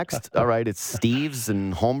who's next? All right, it's Steves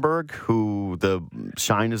and Holmberg, who the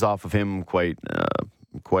shine is off of him quite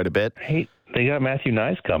a bit. Hey, they got Matthew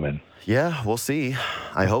Nyes coming. Yeah, we'll see.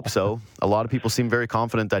 I hope so. A lot of people seem very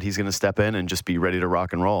confident that he's going to step in and just be ready to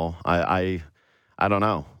rock and roll. I don't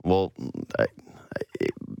know. Well,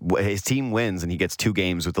 his team wins and he gets 2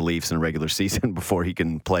 games with the Leafs in a regular season before he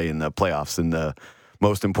can play in the playoffs in the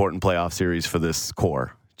most important playoff series for this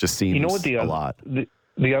core. Just seems a lot.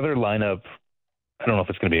 The other lineup, I don't know if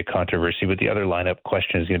it's going to be a controversy, but the other lineup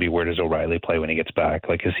question is going to be, where does O'Reilly play when he gets back?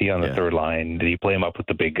 Like, is he on the third line? Did he play him up with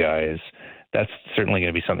the big guys? That's certainly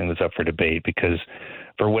going to be something that's up for debate because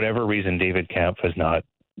for whatever reason, David Kampf has not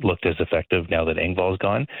looked as effective now that Engvall's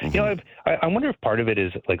gone. Mm-hmm. You know, I wonder if part of it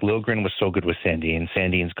is like Liljegren was so good with Sandin.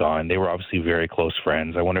 Sandin's gone. They were obviously very close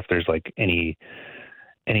friends. I wonder if there's like any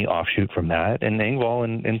offshoot from that. And Engvall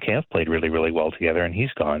and Kampf played really, really well together, and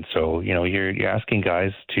he's gone. So, you know, you're asking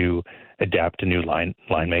guys to adapt to new line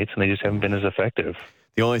mates, and they just haven't been as effective.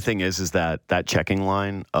 The only thing is that checking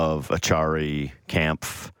line of Achari,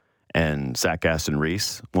 Kampf, and Zach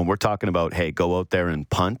Aston-Reese, when we're talking about, hey, go out there and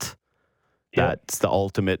punt, that's the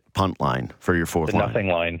ultimate punt line for your fourth line. Nothing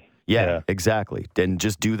line. Yeah, exactly. And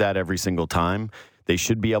just do that every single time. They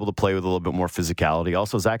should be able to play with a little bit more physicality.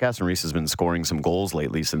 Also, Zach Aston-Reese has been scoring some goals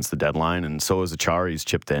lately since the deadline, and so has Achari's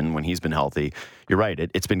chipped in when he's been healthy. You're right.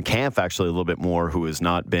 It's been Kampf actually a little bit more who has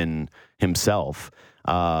not been himself.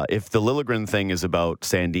 If the Liljegren thing is about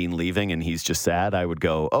Sandin leaving and he's just sad, I would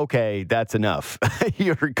go, okay, that's enough.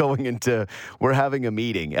 We're having a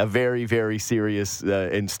meeting, a very, very serious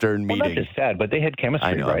and stern meeting. Well, not just sad, but they had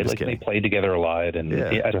chemistry, right? Like they played together a lot, and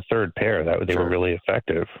as a third pair, they were really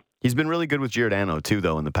effective. He's been really good with Giordano too,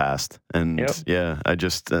 though, in the past. And I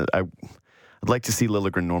just I'd like to see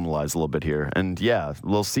Liljegren normalize a little bit here. And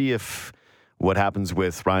we'll see if what happens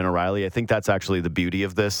with Ryan O'Reilly. I think that's actually the beauty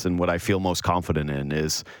of this, and what I feel most confident in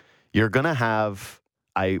is you're going to have,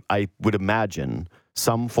 I would imagine,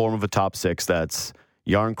 some form of a top 6 that's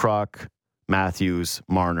Yarncroc, Matthews,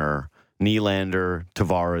 Marner, Nylander,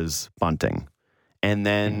 Tavares, Bunting. And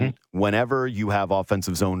then whenever you have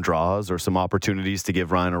offensive zone draws or some opportunities to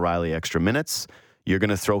give Ryan O'Reilly extra minutes, you're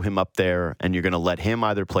going to throw him up there and you're going to let him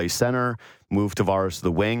either play center, move Tavares to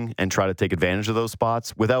the wing, and try to take advantage of those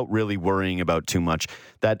spots without really worrying about too much.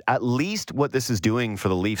 That at least what this is doing for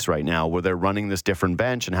the Leafs right now, where they're running this different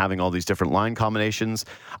bench and having all these different line combinations,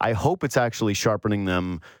 I hope it's actually sharpening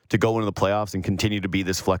them to go into the playoffs and continue to be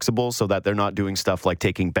this flexible so that they're not doing stuff like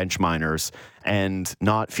taking bench minors and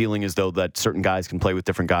not feeling as though that certain guys can play with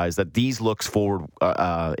different guys, that these looks forward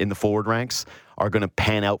in the forward ranks are going to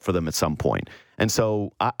pan out for them at some point. And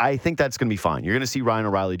so I think that's going to be fine. You're going to see Ryan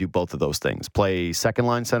O'Reilly do both of those things. Play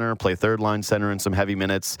second-line center, play third-line center in some heavy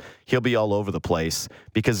minutes. He'll be all over the place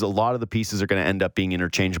because a lot of the pieces are going to end up being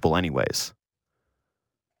interchangeable anyways.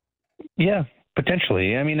 Yeah,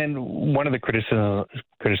 potentially. I mean, and one of the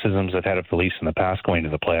criticisms I've had of the Leafs in the past going to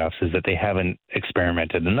the playoffs is that they haven't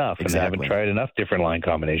experimented enough, and they haven't tried enough different line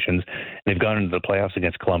combinations. They've gone into the playoffs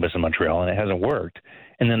against Columbus and Montreal, and it hasn't worked.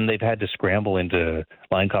 And then they've had to scramble into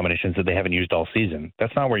line combinations that they haven't used all season.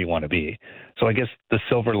 That's not where you want to be. So I guess the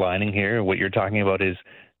silver lining here, what you're talking about, is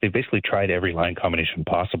they've basically tried every line combination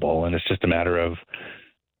possible, and it's just a matter of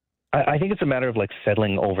I think it's a matter of like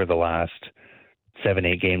settling over the last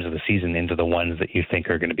 7-8 games of the season into the ones that you think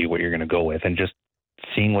are going to be what you're going to go with, and just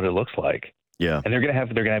seeing what it looks like. Yeah. And they're going to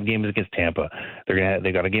have games against Tampa.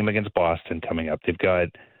 They've got a game against Boston coming up. They've got,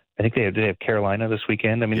 I think they have Carolina this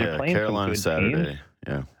weekend. I mean, they're playing Carolina some good Saturday. teams.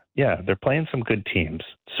 Yeah. Yeah, they're playing some good teams.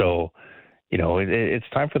 So, you know, it's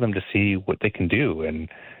time for them to see what they can do. And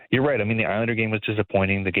you're right. I mean, the Islander game was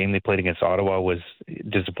disappointing. The game they played against Ottawa was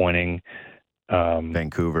disappointing.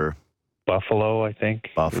 Vancouver. Buffalo, I think.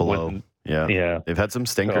 Buffalo. Yeah. They've had some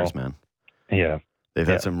stinkers, man. Yeah. They've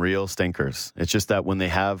had some real stinkers. It's just that when they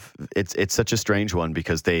have, it's such a strange one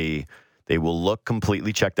because they will look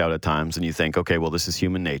completely checked out at times, and you think, okay, well, this is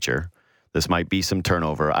human nature. This might be some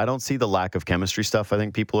turnover. I don't see the lack of chemistry stuff I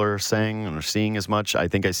think people are saying and are seeing as much. I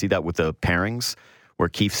think I see that with the pairings, where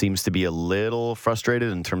Keefe seems to be a little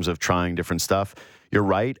frustrated in terms of trying different stuff. You're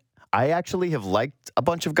right. I actually have liked a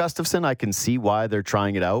bunch of Gustafsson. I can see why they're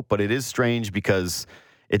trying it out, but it is strange because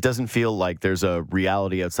it doesn't feel like there's a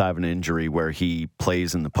reality outside of an injury where he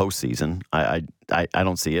plays in the postseason. I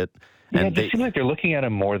don't see it. Yeah, And it just seems like they're looking at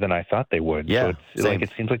him more than I thought they would. Yeah, So it's like,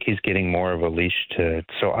 it seems like he's getting more of a leash to.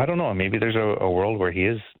 So I don't know. Maybe there's a world where he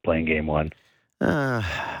is playing game one.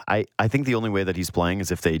 I think the only way that he's playing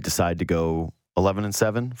is if they decide to go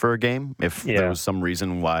 11-7 for a game. If there was some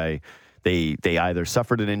reason why they either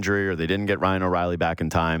suffered an injury or they didn't get Ryan O'Reilly back in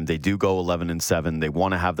time, they do go 11-7. They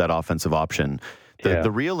want to have that offensive option.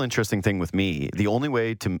 The real interesting thing with me, the only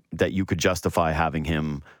way that you could justify having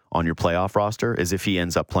him on your playoff roster is if he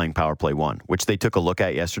ends up playing power play one, which they took a look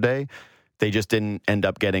at yesterday. They just didn't end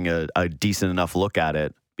up getting a decent enough look at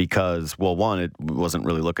it because, well, one, it wasn't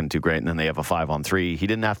really looking too great, and then they have a 5-on-3. He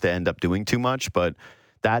didn't have to end up doing too much, but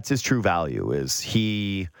that's his true value is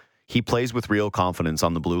he plays with real confidence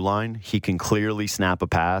on the blue line. He can clearly snap a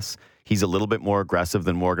pass. He's a little bit more aggressive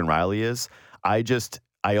than Morgan Riley is. I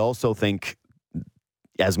also think,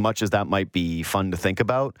 as much as that might be fun to think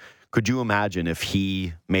about, could you imagine if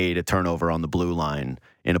he made a turnover on the blue line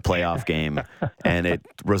in a playoff game and it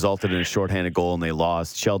resulted in a shorthanded goal and they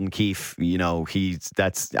lost? Sheldon Keefe,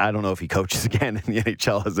 I don't know if he coaches again in the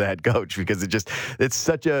NHL as a head coach because it's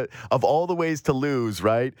such of all the ways to lose,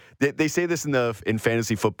 right? They say this in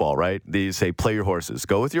fantasy football, right? They say play your horses,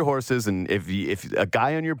 go with your horses, and if a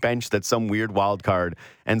guy on your bench that's some weird wild card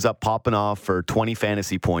ends up popping off for 20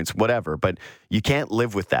 fantasy points, whatever, but you can't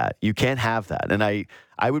live with that. You can't have that. And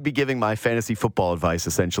I would be giving my fantasy football advice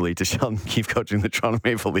essentially to Sheldon Keefe coaching the Toronto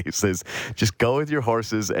Maple Leafs is just go with your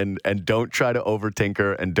horses and don't try to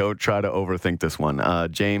over-tinker and don't try to overthink this one.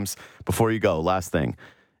 James, before you go, last thing.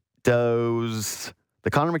 Does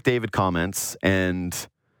the Connor McDavid comments and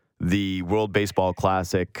the World Baseball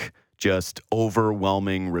Classic just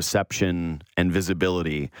overwhelming reception and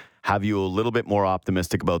visibility have you a little bit more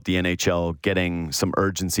optimistic about the NHL getting some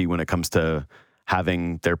urgency when it comes to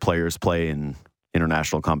having their players play in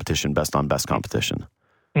international competition, best on best competition?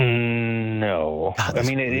 No. God, I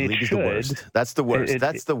mean, it should. That's the worst.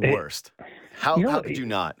 That's the worst. How could you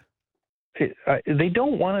not? They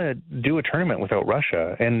don't want to do a tournament without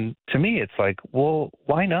Russia. And to me, it's like, well,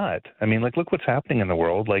 why not? I mean, like, look what's happening in the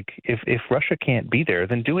world. Like, if Russia can't be there,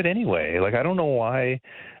 then do it anyway. Like, I don't know why.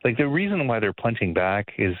 Like, the reason why they're punching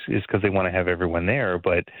back is because they want to have everyone there.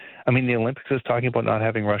 But, I mean, the Olympics is talking about not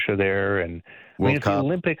having Russia there. And, if the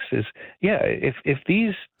Olympics is, if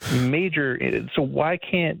these major, so why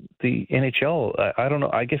can't the NHL, I don't know.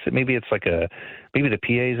 I guess maybe it's like maybe the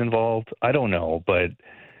PA is involved. I don't know. But,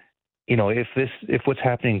 if what's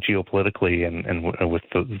happening geopolitically and with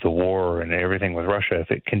the war and everything with Russia,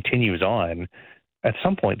 if it continues on, at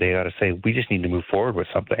some point they ought to say, we just need to move forward with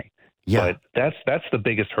something. Yeah. But that's the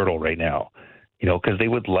biggest hurdle right now, because they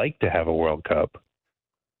would like to have a World Cup.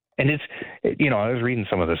 And I was reading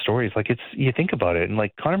some of the stories, like you think about it, and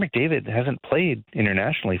like Connor McDavid hasn't played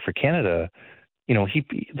internationally for Canada.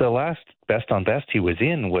 The last best on best he was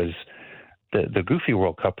in was the Goofy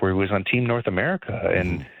World Cup where he was on Team North America.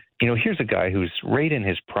 And, here's a guy who's right in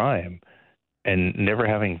his prime and never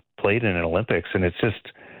having played in an Olympics. And it's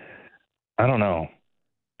just, I don't know.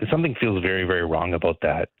 Something feels very, very wrong about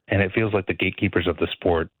that. And it feels like the gatekeepers of the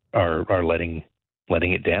sport are letting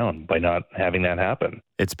it down by not having that happen.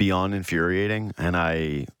 It's beyond infuriating.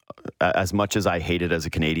 And as much as I hate it as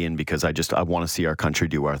a Canadian because I want to see our country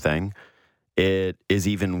do our thing, it is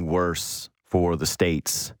even worse for the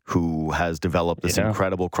States, who has developed this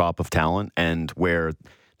incredible crop of talent, and where,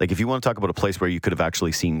 like, if you want to talk about a place where you could have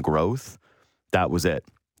actually seen growth, that was it.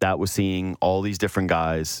 That was seeing all these different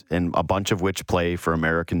guys, and a bunch of which play for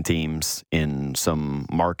American teams in some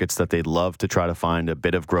markets that they'd love to try to find a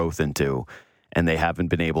bit of growth into, and they haven't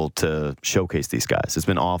been able to showcase these guys. It's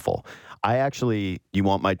been awful. You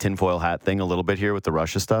want my tinfoil hat thing a little bit here with the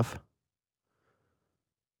Russia stuff?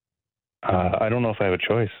 I don't know if I have a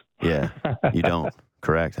choice. Yeah, you don't.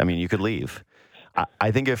 Correct. I mean, you could leave.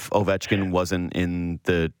 I think if Ovechkin wasn't in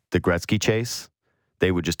the Gretzky chase,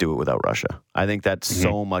 they would just do it without Russia. I think that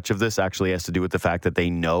so much of this actually has to do with the fact that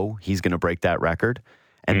they know he's going to break that record,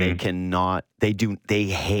 and they cannot. They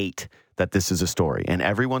hate that this is a story. And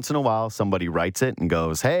every once in a while, somebody writes it and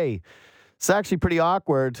goes, "Hey, it's actually pretty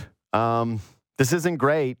awkward. This isn't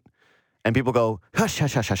great." And people go, hush,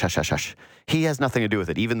 hush, hush, hush, hush, hush, hush. He has nothing to do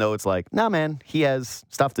with it, even though it's like, nah, man, he has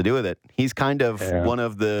stuff to do with it. He's kind of one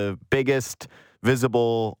of the biggest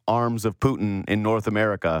visible arms of Putin in North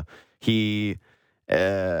America. People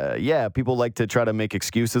like to try to make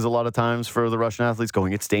excuses a lot of times for the Russian athletes,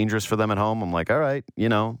 going, it's dangerous for them at home. I'm like, all right,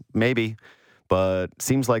 maybe. But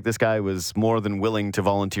seems like this guy was more than willing to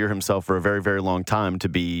volunteer himself for a very, very long time to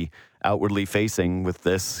be outwardly facing with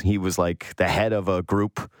this. He was like the head of a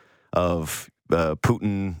group of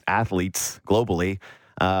Putin athletes globally.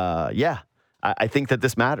 I think that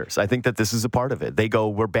this matters. I think that this is a part of it. They go,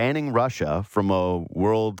 we're banning Russia from a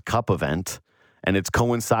World Cup event, and it's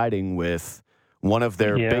coinciding with one of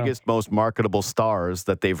their biggest, most marketable stars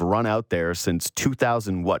that they've run out there since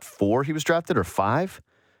 2004 he was drafted, or 5?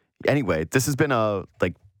 Anyway, this has been a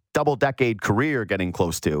double-decade career getting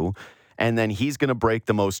close to, and then he's going to break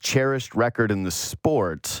the most cherished record in the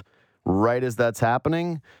sport right as that's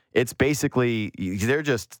happening. It's basically,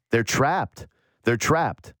 they're trapped. They're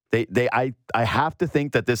trapped. I have to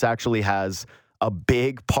think that this actually has a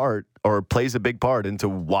big part, or plays a big part into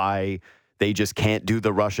why they just can't do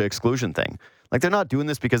the Russia exclusion thing. Like, they're not doing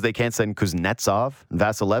this because they can't send Kuznetsov and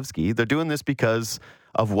Vasilevsky. They're doing this because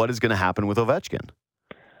of what is going to happen with Ovechkin.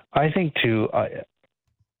 I think, too,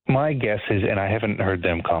 my guess is, and I haven't heard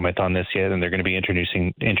them comment on this yet, and they're going to be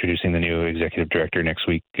introducing the new executive director next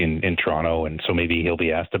week in Toronto, and so maybe he'll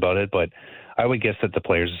be asked about it, but I would guess that the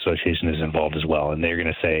Players Association is involved as well, and they're going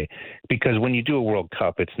to say, because when you do a World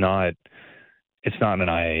Cup, it's not an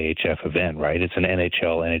IIHF event, right? It's an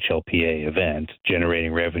NHLPA event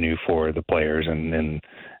generating revenue for the players and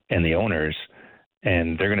the owners.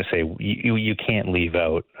 And they're going to say, you can't leave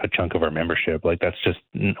out a chunk of our membership. Like, that's just,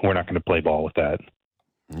 we're not going to play ball with that.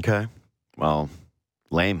 Okay. Well,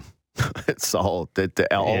 lame. It's all of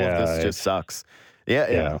this just sucks.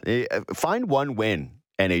 Yeah. Find one win,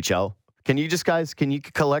 NHL. Can you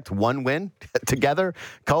collect one win together?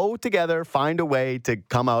 Go together, find a way to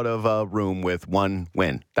come out of a room with one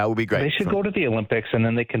win. That would be great. They should go to the Olympics, and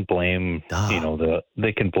then they can blame,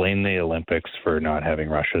 they can blame the Olympics for not having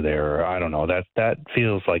Russia there. Or, I don't know. That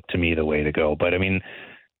feels like, to me, the way to go. But I mean,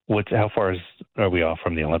 how far are we off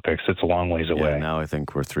from the Olympics? It's a long ways away. Yeah, now I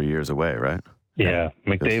think we're 3 years away, right? Yeah.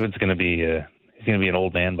 McDavid's going to be he's going to be an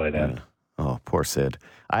old man by then. Yeah. Oh, poor Sid.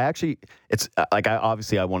 I want to see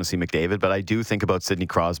McDavid, but I do think about Sidney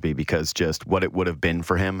Crosby, because just what it would have been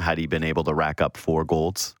for him had he been able to rack up 4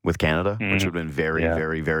 golds with Canada, which would have been very,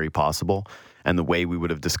 very, very possible. And the way we would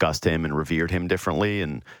have discussed him and revered him differently.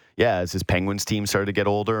 And as his Penguins team started to get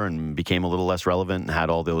older and became a little less relevant and had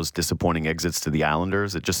all those disappointing exits to the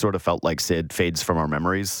Islanders, it just sort of felt like Sid fades from our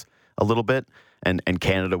memories a little bit. And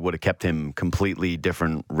Canada would have kept him completely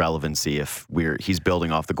different relevancy if he's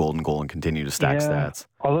building off the golden goal and continue to stack stats.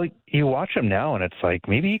 Although you watch him now, and it's like,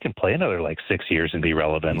 maybe he can play another 6 years and be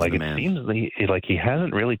relevant. Seems like he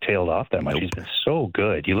hasn't really tailed off that much. Nope. He's been so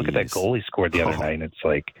good. You look at that goal he scored the other night, and it's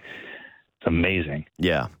like, it's amazing.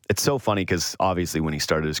 Yeah. It's so funny because obviously when he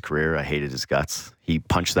started his career, I hated his guts. He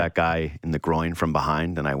punched that guy in the groin from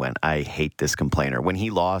behind, and I went, I hate this complainer. When he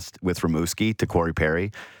lost with Rimouski to Corey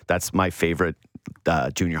Perry, that's my favorite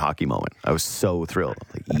junior hockey moment. I was so thrilled.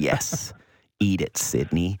 Like, yes, eat it,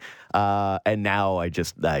 Sidney. And now I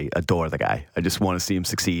adore the guy. I just want to see him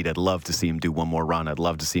succeed. I'd love to see him do one more run. I'd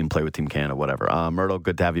love to see him play with Team Canada, whatever. Mirtle,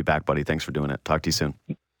 good to have you back, buddy. Thanks for doing it. Talk to you soon.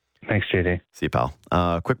 Thanks, JD. See you, pal.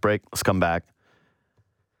 Quick break. Let's come back.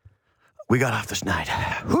 We got off this night.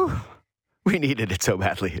 Whew. We needed it so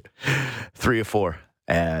badly. 3 of 4.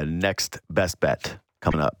 And next best bet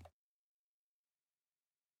coming up.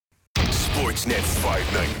 Sportsnet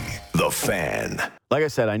 590, The Fan. Like I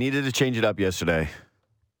said, I needed to change it up yesterday.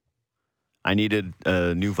 I needed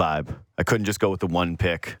a new vibe. I couldn't just go with the one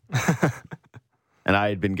pick. And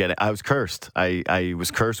I was cursed. I was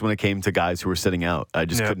cursed when it came to guys who were sitting out. I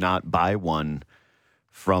just could not buy one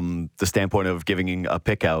from the standpoint of giving a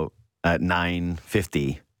pick out at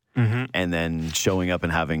 9:50 and then showing up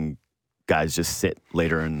and having guys just sit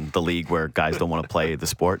later in the league where guys don't want to play the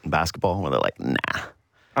sport in basketball, where they're like, nah.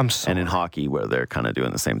 And in hockey, where they're kind of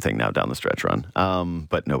doing the same thing now down the stretch run.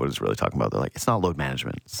 But nobody's really talking about it. They're like, it's not load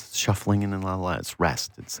management. It's shuffling in and la la. It's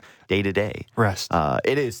rest. It's day-to-day. Rest.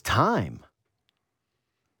 It is time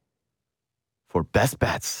for Best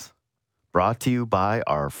Bets, brought to you by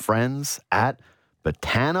our friends at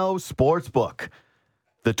Botano Sportsbook,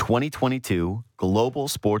 the 2022 Global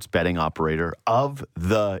Sports Betting Operator of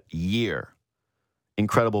the Year.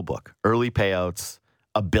 Incredible book. Early payouts,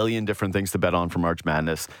 a billion different things to bet on for March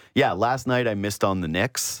Madness. Yeah, last night I missed on the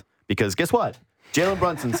Knicks because guess what? Jalen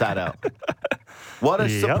Brunson sat out. What a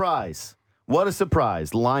surprise. What a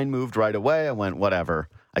surprise. The line moved right away. I went, whatever.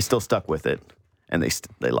 I still stuck with it. And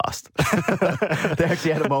they lost. They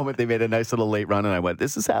actually had a moment. They made a nice little late run, and I went,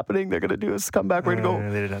 this is happening. They're going to do this comeback. We're going to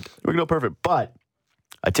go. They didn't. We're going to go perfect. But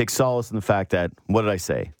I take solace in the fact that, what did I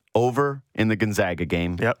say? Over in the Gonzaga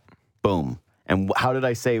game. Yep. Boom. And how did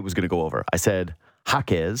I say it was going to go over? I said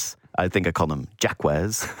Jaquez. I think I called him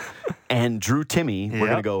Jacquez. And Drew Timme were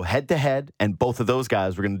going to go head-to-head, and both of those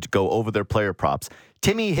guys were going to go over their player props.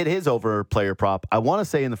 Timme hit his over player prop, I want to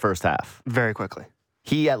say, in the first half. Very quickly.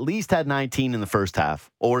 He at least had 19 in the first half,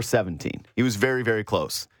 or 17. He was very, very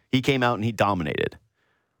close. He came out and he dominated.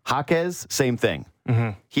 Jaquez, same thing.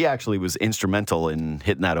 He actually was instrumental in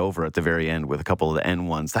hitting that over at the very end with a couple of the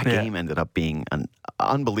N1s. That game ended up being an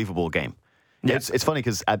unbelievable game. Yeah. It's funny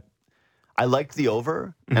because I liked the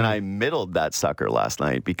over, and I middled that sucker last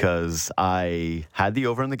night because I had the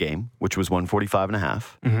over in the game, which was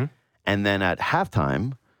 145.5. And then at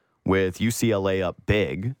halftime, with UCLA up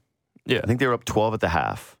big, I think they were up 12 at the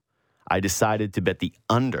half, I decided to bet the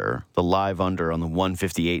live under on the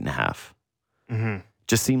 158.5.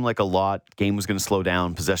 Just seemed like a lot. Game was going to slow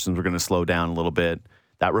down. Possessions were going to slow down a little bit.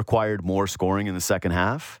 That required more scoring in the second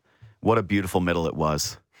half. What a beautiful middle it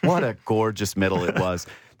was. What a gorgeous middle it was.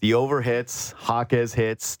 The over hits, Jaquez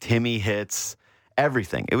hits, Timmy hits,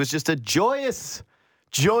 everything. It was just a joyous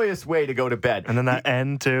way to go to bed. And then that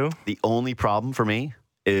end, too. The only problem for me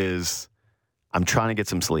is I'm trying to get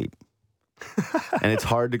some sleep. And it's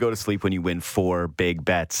hard to go to sleep when you win 4 big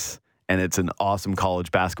bets. And it's an awesome college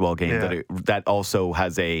basketball game that also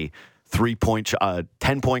has a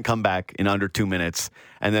 10-point comeback in under 2 minutes,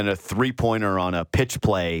 and then a 3-pointer on a pitch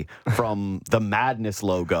play from the Madness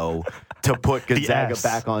logo to put Gonzaga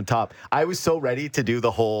back on top. I was so ready to do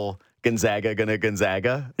the whole Gonzaga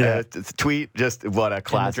tweet. Just what a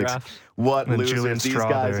classic. What and losers. Julian These Straw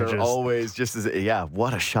guys there are just, always just as,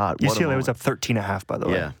 what a shot. What UCLA was up 13.5, by the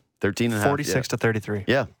way. Yeah, 13.5. 46 to 33.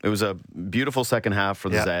 Yeah, it was a beautiful second half for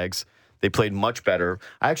the Zags. They played much better.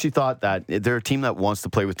 I actually thought that they're a team that wants to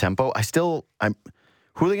play with tempo. Who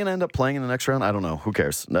are they going to end up playing in the next round? I don't know. Who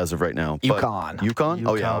cares as of right now? UConn. UConn?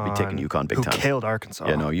 Oh, yeah, I'll be taking UConn big time. Who killed Arkansas.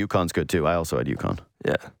 Yeah, no, UConn's good too. I also had UConn.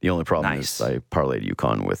 Yeah. The only problem is I parlayed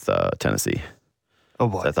UConn with Tennessee. Oh,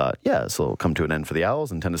 boy. So I thought, this will come to an end for the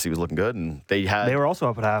Owls, and Tennessee was looking good. And they were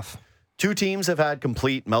also up at half. 2 teams have had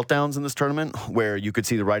complete meltdowns in this tournament where you could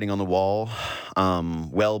see the writing on the wall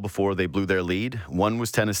well before they blew their lead. One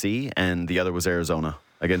was Tennessee, and the other was Arizona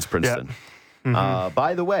against Princeton. Yeah.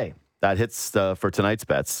 By the way, that hits for tonight's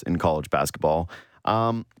bets in college basketball.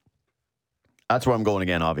 That's where I'm going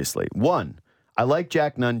again, obviously. 1, I like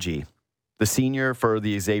Jack Nungy, the senior for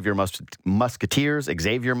the Xavier Musketeers.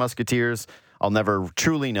 I'll never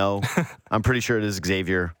truly know. I'm pretty sure it is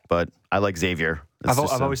Xavier, but I like Xavier. I've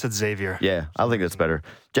always said Xavier. Yeah, I think that's better.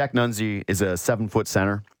 Jack Nunzy is a 7-foot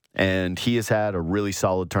center, and he has had a really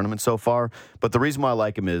solid tournament so far. But the reason why I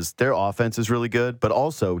like him is their offense is really good, but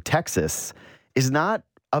also Texas is not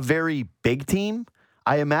a very big team.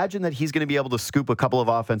 I imagine that he's going to be able to scoop a couple of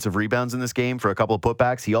offensive rebounds in this game for a couple of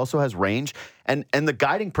putbacks. He also has range. And the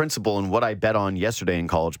guiding principle in what I bet on yesterday in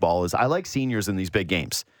college ball is I like seniors in these big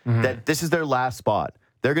games. That this is their last spot.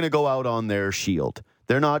 They're going to go out on their shield.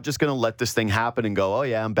 They're not just going to let this thing happen and go, oh,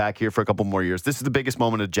 yeah, I'm back here for a couple more years. This is the biggest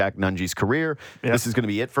moment of Jack Nungy's career. Yep. This is going to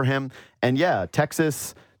be it for him. And, yeah,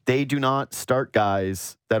 Texas, they do not start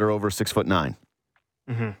guys that are over 6'9".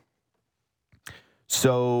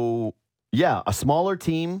 So, yeah, a smaller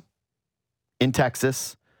team in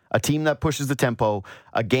Texas, a team that pushes the tempo,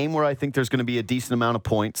 a game where I think there's going to be a decent amount of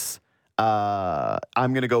points. I'm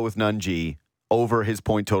going to go with Nungy over his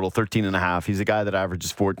point total, 13.5. He's a guy that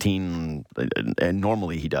averages 14, and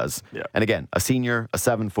normally he does. Yeah. And again, a senior, a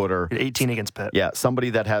 7-footer. 18 against Pitt. Yeah,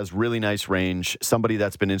 somebody that has really nice range, somebody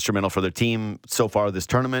that's been instrumental for their team so far this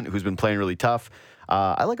tournament, who's been playing really tough.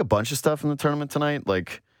 I like a bunch of stuff in the tournament tonight.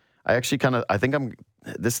 Like, I actually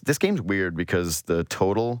this game's weird because the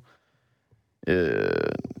total,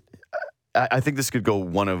 I think this could go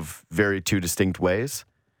one of two distinct ways.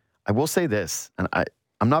 I will say this, and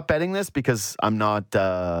I'm not betting this because I'm not,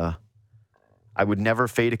 I would never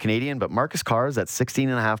fade a Canadian, but Marcus Carr is at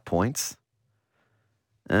 16.5 points.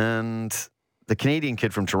 And the Canadian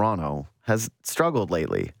kid from Toronto has struggled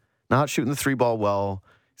lately, not shooting the 3-ball well.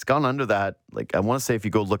 He's gone under that. Like, I want to say if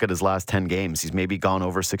you go look at his last 10 games, he's maybe gone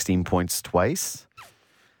over 16 points twice.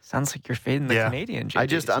 Sounds like you're fading the Canadian.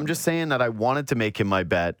 JJ, I'm just saying that I wanted to make him my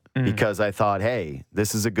bet because I thought, hey,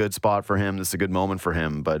 this is a good spot for him. This is a good moment for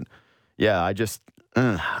him. But yeah,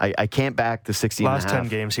 I can't back the 16 last and a half. 10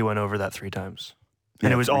 games he went over that 3 times.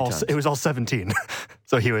 And it was all 17.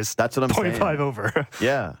 So he was that's what I'm 0.5 saying. over.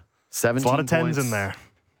 Yeah. 17 a lot of 10s points in there.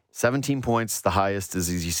 17 points, the highest is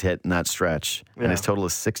he's hit in that stretch. Yeah. And his total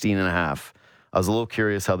is 16.5. I was a little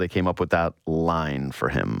curious how they came up with that line for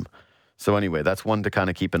him. So anyway, that's one to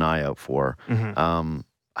kind of keep an eye out for.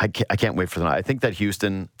 I can't wait for tonight. I think that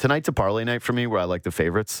Houston, tonight's a parlay night for me where I like the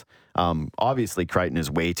favorites. Obviously, Crichton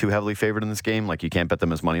is way too heavily favored in this game. Like, you can't bet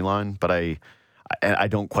them as money line. But I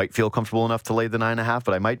don't quite feel comfortable enough to lay the 9.5.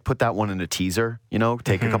 But I might put that one in a teaser,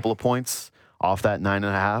 take a couple of points off that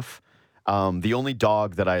 9.5. The only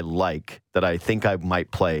dog that I like that I think I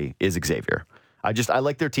might play is Xavier. I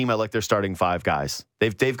like their team. I like their starting five guys.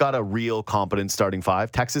 They've got a real competent starting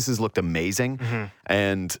five. Texas has looked amazing,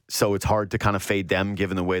 and so it's hard to kind of fade them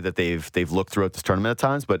given the way that they've looked throughout this tournament at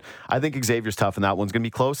times. But I think Xavier's tough, and that one's going to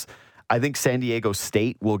be close. I think San Diego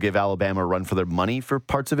State will give Alabama a run for their money for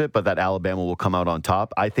parts of it, but that Alabama will come out on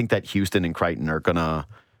top. I think that Houston and Creighton are gonna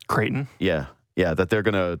that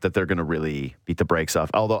they're gonna really beat the brakes off.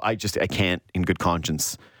 Although I can't in good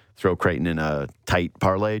conscience throw Creighton in a tight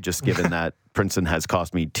parlay, just given that Princeton has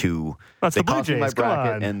cost me two. That's they the Blue cost me my Jays, come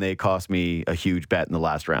bracket, on. and they cost me a huge bet in the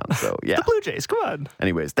last round. So, yeah. The Blue Jays, come on.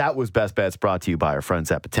 Anyways, that was Best Bets brought to you by our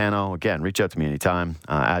friends at Patano. Again, reach out to me anytime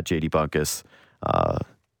at JD Bunkus.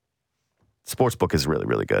 Sportsbook is really,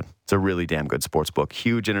 really good. It's a really damn good sportsbook.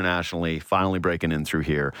 Huge internationally, finally breaking in through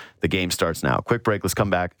here. The game starts now. Quick break. Let's come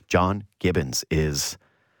back. John Gibbons is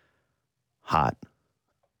hot.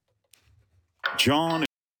 John.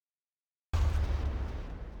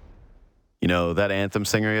 You know, that anthem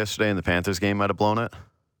singer yesterday in the Panthers game might have blown it.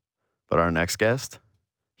 But our next guest,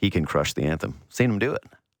 he can crush the anthem. Seen him do it.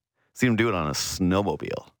 Seen him do it on a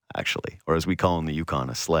snowmobile, actually. Or as we call in the Yukon,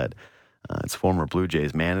 a sled. It's former Blue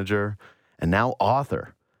Jays manager and now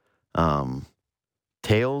author.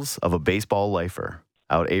 Tales of a Baseball Lifer,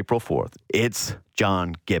 out April 4th. It's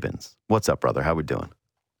John Gibbons. What's up, brother? How we doing?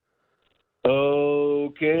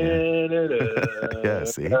 Oh, Canada. Yeah,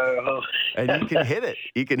 see? And you can hit it.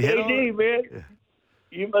 You can hit it. Man. Yeah.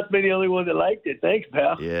 You must be the only one that liked it. Thanks,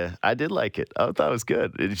 pal. Yeah, I did like it. I thought it was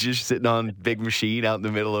good. It's just sitting on big machine out in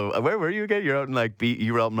the middle of... Where were you again? You're out in,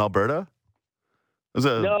 you were out in Alberta?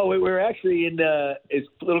 No, we were actually in it's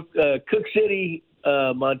little Cook City,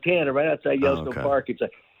 Montana, right outside Yellowstone Park. It's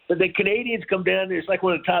but the Canadians come down there. It's like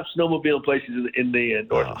one of the top snowmobile places in the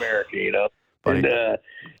North America, you know. Buddy. And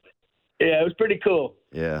yeah, it was pretty cool.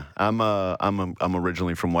 Yeah, I'm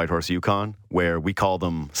originally from Whitehorse, Yukon, where we call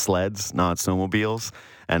them sleds, not snowmobiles,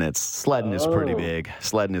 and sledding is pretty big.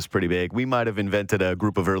 Sledding is pretty big. We might have invented a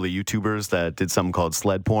group of early YouTubers that did something called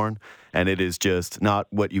sled porn, and it is just not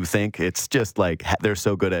what you think. It's just like they're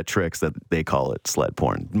so good at tricks that they call it sled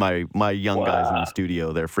porn. My young guys in the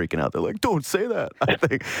studio, they're freaking out. They're like, "Don't say that." I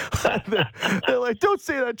think they're like, "Don't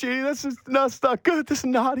say that, Genie. That's not good. That's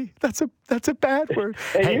naughty. That's a bad word."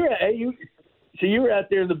 So you were out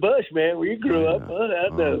there in the bush, man, where you grew up, out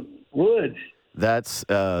in the woods. That's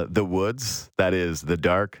the woods. That is the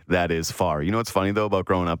dark. That is far. You know what's funny, though, about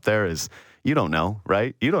growing up there is you don't know,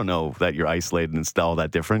 right? You don't know that you're isolated and it's all that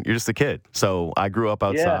different. You're just a kid. So I grew up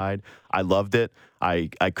outside. Yeah. I loved it. I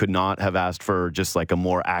could not have asked for just like a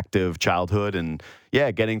more active childhood and,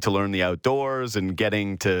 getting to learn the outdoors and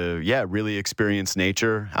getting to, really experience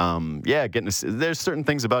nature. There's certain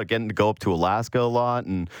things about it, getting to go up to Alaska a lot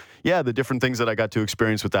and, the different things that I got to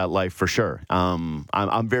experience with that life for sure.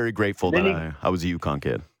 I'm very grateful that I was a Yukon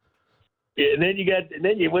kid. Yeah, and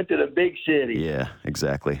then you went to the big city. Yeah,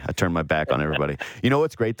 exactly. I turned my back on everybody. You know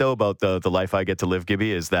what's great though about the life I get to live,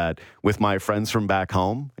 Gibby, is that with my friends from back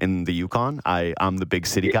home in the Yukon, I'm the big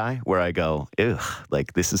city guy where I go, ugh,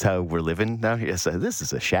 like this is how we're living now here. So this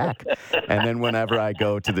is a shack. And then whenever I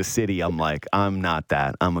go to the city, I'm like, I'm not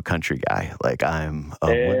that. I'm a country guy. Like I'm a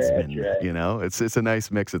woodsman. Right. You know, it's a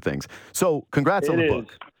nice mix of things. So congrats on the book.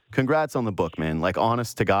 Congrats on the book, man. Like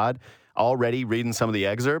honest to God. Already reading some of the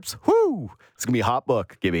excerpts. Whoo! It's gonna be a hot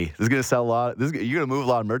book, Gibby. This is gonna sell a lot. You're gonna move a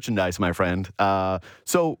lot of merchandise, my friend.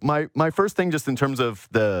 So my first thing, just in terms of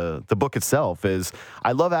the book itself, is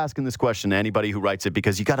I love asking this question to anybody who writes it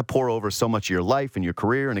because you got to pour over so much of your life and your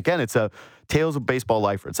career. And again, it's a Tales of Baseball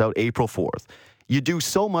Lifer. It's out April 4th. You do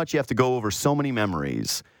so much. You have to go over so many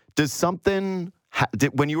memories. Does something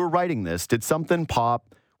when you were writing this? Did something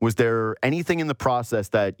pop? Was there anything in the process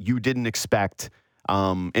that you didn't expect?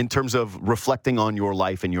 In terms of reflecting on your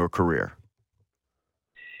life and your career?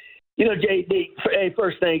 You know, JD,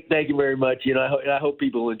 first, thank you very much. You know, I hope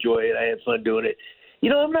people enjoy it. I had fun doing it. You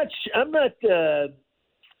know, I'm not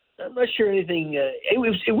sure anything. It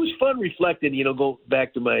was fun reflecting. You know, go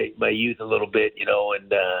back to my youth a little bit. You know,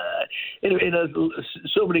 and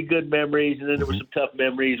so many good memories, and then there were some tough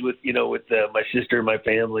memories with my sister and my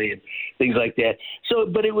family and things like that. So,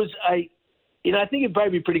 but it was I think it'd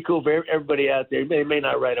probably be pretty cool for everybody out there. They may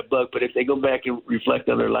not write a book, but if they go back and reflect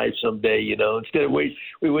on their life someday, you know, instead of we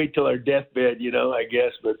wait till our deathbed, you know, I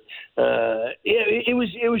guess. But it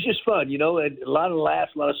was just fun, you know, and a lot of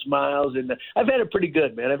laughs, a lot of smiles, and I've had it pretty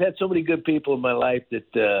good, man. I've had so many good people in my life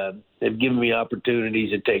that have given me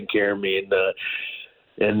opportunities and taken care of me,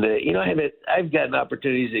 and you know, I've gotten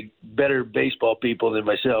opportunities that better baseball people than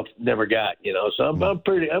myself never got, you know. So I'm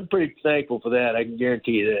pretty thankful for that. I can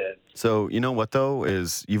guarantee you that. So you know what though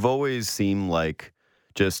is you've always seemed like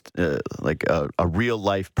just like a real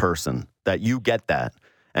life person. that you get that.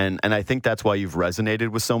 And I think that's why you've resonated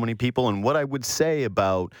with so many people. And what I would say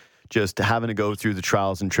about just having to go through the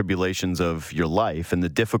trials and tribulations of your life and the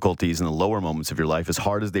difficulties and the lower moments of your life, as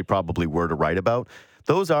hard as they probably were to write about,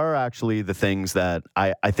 those are actually the things that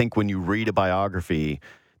I think when you read a biography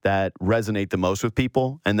that resonate the most with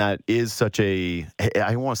people. And that is such a,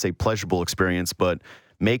 I don't want to say pleasurable experience, but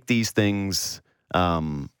make these things,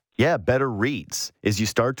 better reads, is you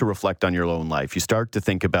start to reflect on your own life. You start to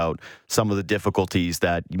think about some of the difficulties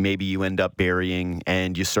that maybe you end up burying,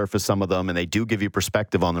 and you surface some of them, and they do give you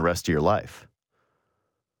perspective on the rest of your life.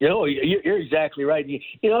 You're exactly right.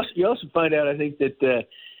 You also find out, I think, that,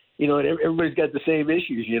 everybody's got the same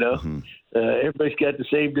issues, Mm-hmm. Everybody's got the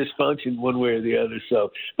same dysfunction one way or the other.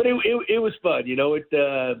 So, but it was fun,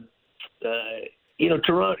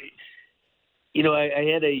 Toronto, I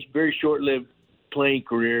had a very short-lived playing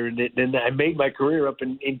career, and then I made my career up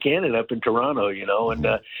in Canada, up in Toronto, and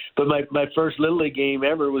but my first Little League game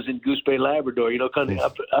ever was in Goose Bay, Labrador, kind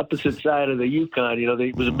of opposite side of the Yukon.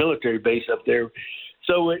 There was a military base up there.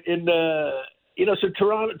 So so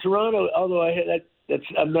Toronto, although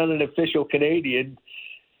I'm not an official Canadian,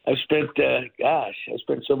 I've spent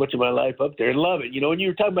so much of my life up there and love it. When you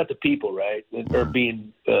were talking about the people, right, or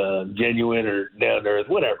being genuine or down to earth,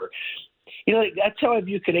 whatever. That's how I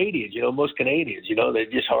view Canadians, most Canadians, they're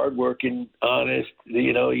just hardworking, honest,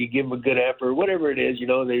 you give them a good effort, whatever it is,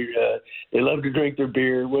 they love to drink their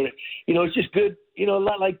beer. It's just good, a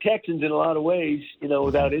lot like Texans in a lot of ways,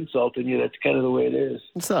 without insulting you. That's kind of the way it is.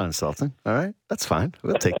 It's not insulting. All right. That's fine.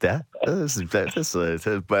 We'll take that.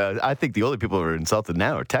 But I think the only people who are insulted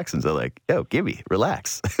now are Texans. They're like, yo, Gibby,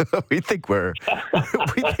 relax. we think we're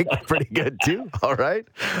pretty good too. All right.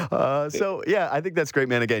 I think that's great,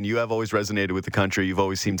 man. Again, you have always resonated with the country. You've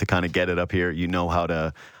always seemed to kind of get it up here. You know how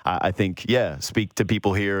to, I think, speak to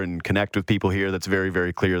people here and connect with people here. That's very,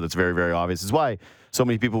 very clear. That's very, very obvious. It's why so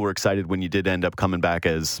many people were excited when you did end up coming back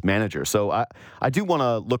as manager. So I do want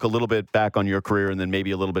to look a little bit back on your career and then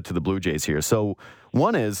maybe a little bit to the Blue Jays here. So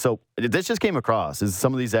one is, this just came across is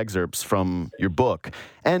some of these excerpts from your book.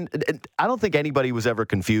 And I don't think anybody was ever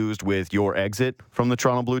confused with your exit from the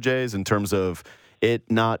Toronto Blue Jays in terms of it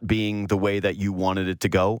not being the way that you wanted it to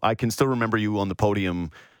go. I can still remember you on the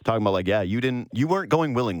podium talking about you weren't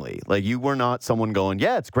going willingly. Like you were not someone going,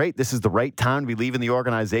 yeah, it's great. This is the right time to be leaving the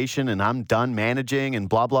organization and I'm done managing and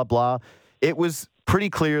blah, blah, blah. It was pretty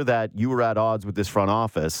clear that you were at odds with this front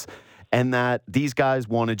office and that these guys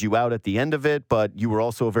wanted you out at the end of it, but you were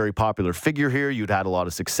also a very popular figure here. You'd had a lot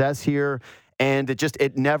of success here. And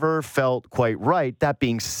it never felt quite right. That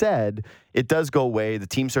being said, it does go away. The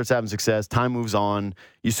team starts having success. Time moves on.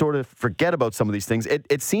 You sort of forget about some of these things.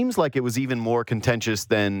 It seems like it was even more contentious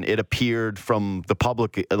than it appeared from the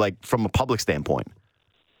public, like from a public standpoint.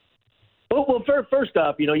 Well, first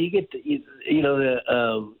off, you get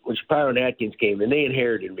when Shapiro and Atkins came, and they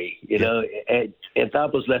inherited me. And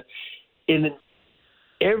Anthopoulos left. In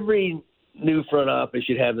every new front office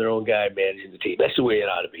should have their own guy managing the team. That's the way it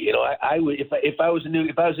ought to be. I would if I was in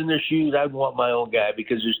their shoes, I'd want my own guy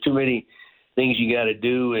because there's too many things you got to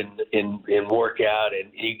do and work out, and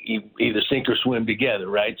you either sink or swim together,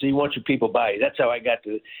 right? So you want your people by you. That's how I got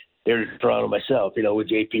there to Toronto myself, with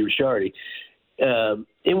JP Ricciardi. And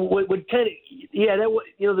what kind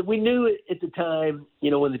of we knew at the time,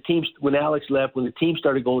 when Alex left, when the team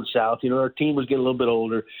started going south, our team was getting a little bit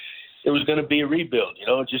older. It was going to be a rebuild,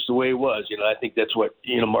 just the way it was. I think that's what,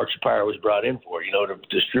 Mark Shapiro was brought in for,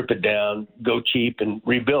 to strip it down, go cheap and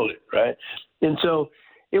rebuild it, right? And so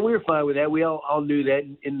we were fine with that. We all knew that.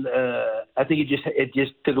 And I think it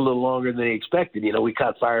just took a little longer than they expected. We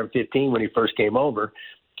caught fire in 15 when he first came over.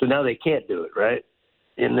 So now they can't do it, right?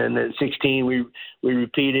 And then in 16 we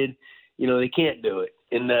repeated, they can't do it.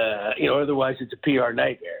 And, otherwise it's a PR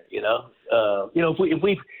nightmare,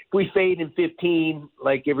 if we fade in 15,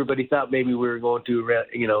 like everybody thought maybe we were going to,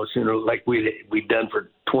 sooner, like we'd done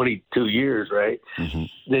for 22 years, right? Mm-hmm.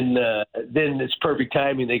 Then it's perfect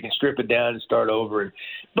timing. They can strip it down and start over.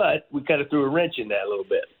 But we kind of threw a wrench in that a little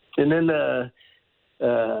bit. And then at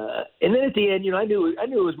the end, I knew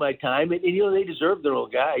it was my time, and they deserved their own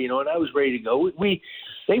guy, and I was ready to go.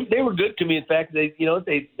 They were good to me. In fact, they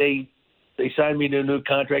signed me to a new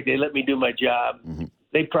contract. They let me do my job. Mm-hmm.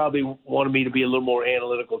 They probably wanted me to be a little more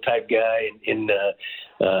analytical type guy, but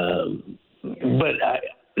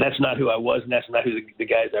that's not who I was, and that's not who the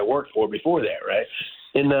guys I worked for before that, right?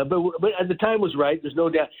 And but at the time was right. There's no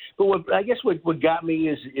doubt. But what got me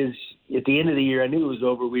is at the end of the year, I knew it was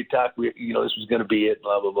over. We talked, this was going to be it,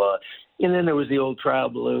 blah blah blah. And then there was the old trial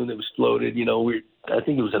balloon that was floated. I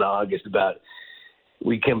think it was in August.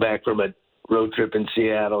 We came back from road trip in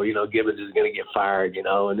Seattle, Gibbons is going to get fired,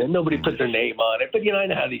 and then nobody put their name on it. But, I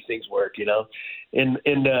know how these things work, and so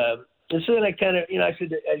then I kind of, I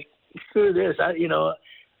said, screw this. I'm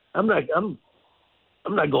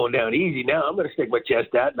not going down easy now. I'm going to stick my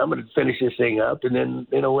chest out, and I'm going to finish this thing up. And then,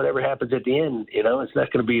 whatever happens at the end, it's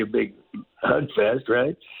not going to be a big hug fest,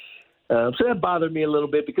 right? So that bothered me a little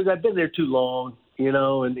bit because I've been there too long, and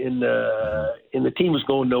the team was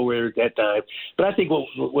going nowhere at that time. But I think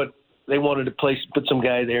what they wanted to put some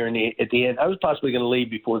guy there at the end. I was possibly going to leave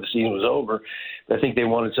before the season was over. But I think they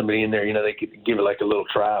wanted somebody in there, they could give it like a little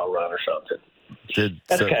trial run or something.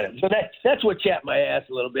 That's what chapped my ass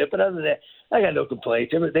a little bit. But other than that, I got no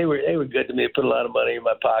complaints. They were good to me. They put a lot of money in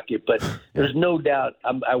my pocket, but there's no doubt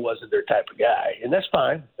I wasn't their type of guy, and that's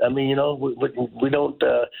fine. I mean, we don't.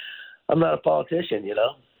 I'm not a politician,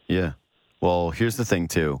 Yeah. Well, here's the thing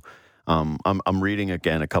too. I'm reading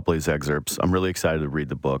again a couple of these excerpts. I'm really excited to read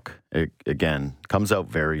the book. It again comes out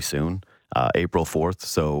very soon, April 4th.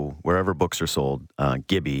 So wherever books are sold,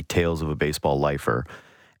 Gibby, Tales of a Baseball Lifer,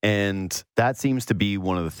 and that seems to be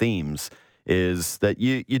one of the themes. Is that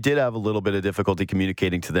you did have a little bit of difficulty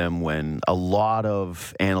communicating to them when a lot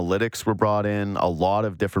of analytics were brought in, a lot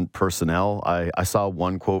of different personnel. I saw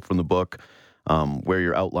one quote from the book where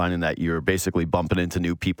you're outlining that you're basically bumping into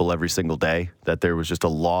new people every single day, that there was just a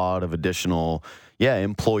lot of additional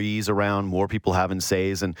employees around, more people having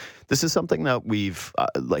says. And this is something that we've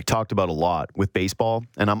talked about a lot with baseball,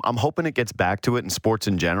 and I'm hoping it gets back to it in sports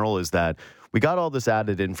in general, is that we got all this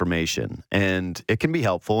added information, and it can be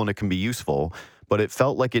helpful and it can be useful, but it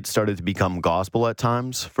felt like it started to become gospel at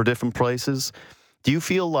times for different places. Do you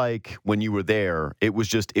feel like when you were there, it was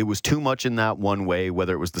too much in that one way,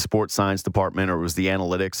 whether it was the sports science department or it was the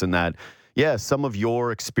analytics, and that, some of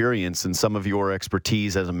your experience and some of your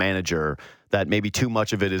expertise as a manager, that maybe too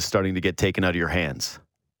much of it is starting to get taken out of your hands?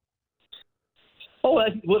 Oh,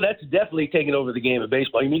 well, that's definitely taken over the game of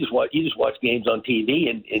baseball. You just watch games on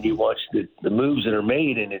TV, and you watch the moves that are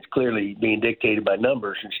made, and it's clearly being dictated by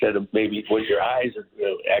numbers instead of maybe what your eyes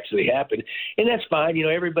actually happened. And that's fine.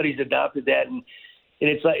 Everybody's adopted that, and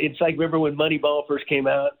it's like remember when Moneyball first came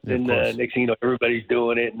out, and next thing you know, everybody's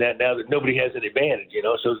doing it, and now that nobody has an advantage,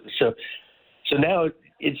 So now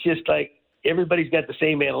it's just like everybody's got the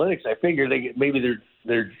same analytics. I figure maybe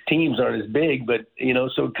their teams aren't as big, but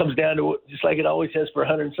so it comes down to just like it always has for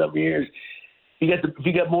 100 and something years. If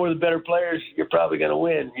you got more of the better players, you're probably going to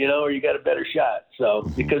win, or you got a better shot. So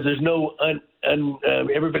because there's no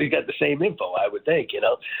everybody's got the same info, I would think,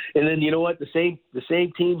 And then you know what, the same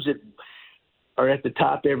teams that are at the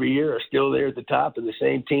top every year are still there at the top, and the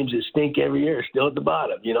same teams that stink every year are still at the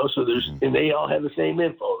bottom, So and they all have the same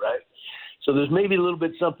info, right? So there's maybe a little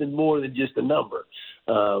bit something more than just a number.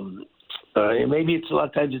 And maybe it's a lot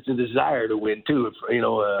of times it's a desire to win too. If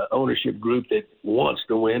a ownership group that wants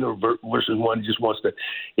to win, or versus one who just wants to,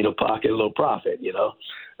 pocket a little profit.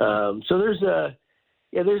 So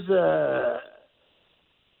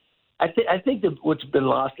I think that what's been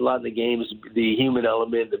lost a lot in the game is the human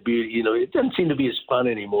element, the beauty. It doesn't seem to be as fun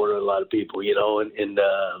anymore to a lot of people.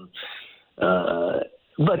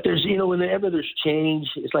 But there's, whenever there's change,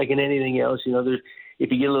 it's like in anything else.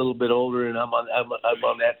 If you get a little bit older, and I'm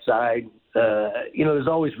on that side, there's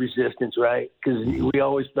always resistance, right? Because we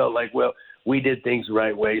always felt like, well, we did things the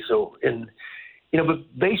right way. So,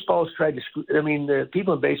 but baseball's tried to the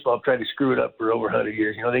people in baseball have tried to screw it up for over 100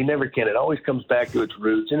 years. They never can. It always comes back to its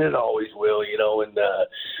roots, and it always will.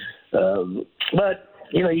 But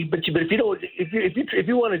if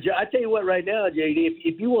you want a job, I tell you what, right now, JD,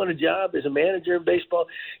 if you want a job as a manager in baseball,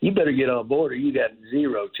 you better get on board, or you got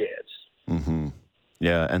zero chance. Mm-hmm.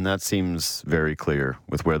 Yeah, and that seems very clear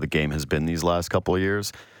with where the game has been these last couple of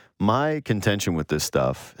years. My contention with this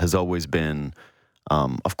stuff has always been,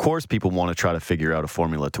 of course, people want to try to figure out a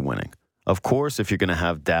formula to winning. Of course, if you're going to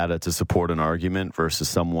have data to support an argument versus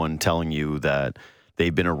someone telling you that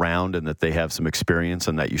they've been around and that they have some experience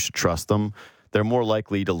and that you should trust them, they're more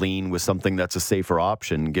likely to lean with something that's a safer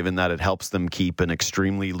option, given that it helps them keep an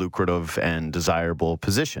extremely lucrative and desirable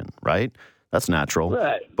position, right? That's natural.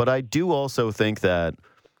 Right. But I do also think that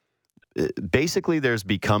basically there's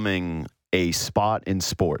becoming a spot in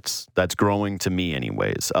sports that's growing, to me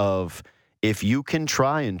anyways, of if you can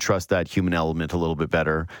try and trust that human element a little bit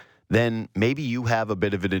better, then maybe you have a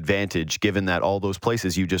bit of an advantage, given that all those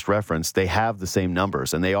places you just referenced, they have the same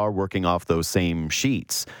numbers and they are working off those same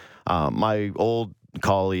sheets. My old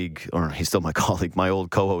colleague, or he's still my colleague, my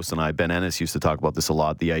old co-host and I, Ben Ennis, used to talk about this a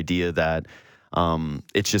lot, the idea that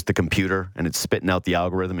it's just the computer and it's spitting out the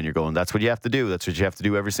algorithm and you're going, that's what you have to do. That's what you have to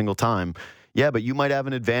do every single time. Yeah, but you might have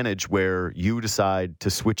an advantage where you decide to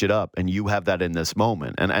switch it up and you have that in this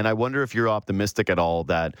moment. And I wonder if you're optimistic at all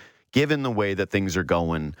that given the way that things are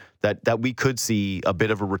going, that we could see a bit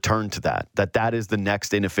of a return to that is the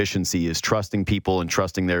next inefficiency, is trusting people and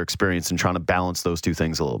trusting their experience and trying to balance those two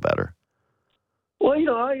things a little better. Well,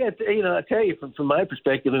 I tell you from my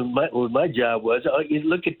perspective, and what my job was, you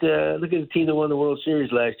look at the team that won the World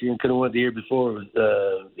Series last year and could have won the year before was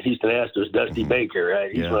Houston Astros, Dusty Baker,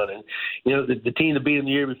 right? He's running. The team that beat him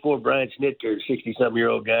the year before, Brian Snitker,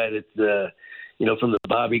 60-something-year-old guy that's from the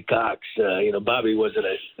Bobby Cox. Bobby wasn't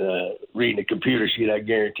reading a computer sheet, I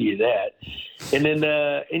guarantee you that. And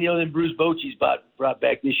then Bruce Bochy's brought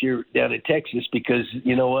back this year down in Texas because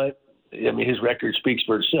you know what? I mean, his record speaks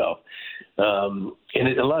for itself.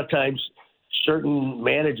 And a lot of times, certain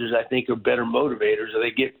managers, I think, are better motivators. Or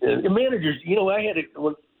they get managers. I had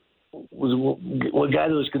one guy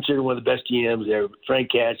that was considered one of the best GMs there,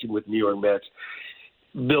 Frank Cashin with the New York Mets.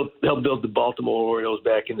 Helped build the Baltimore Orioles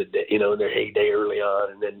back in the day, in their heyday early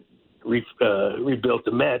on, and then rebuilt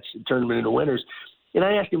the Mets and turned them into winners. And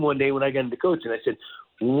I asked him one day when I got into coaching, I said,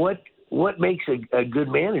 "What makes a good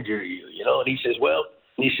manager to you?" And he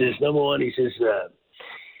says, number one, he says,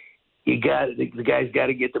 the guy's got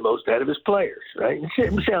to get the most out of his players, right?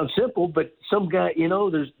 It sounds simple, but some guy,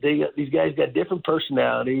 these guys got different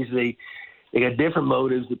personalities. They got different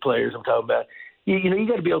motives. The players I'm talking about. You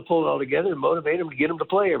got to be able to pull it all together and motivate them to get them to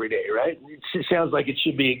play every day, right? It sounds like it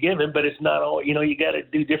should be a given, but it's not all. You got to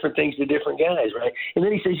do different things to different guys, right? And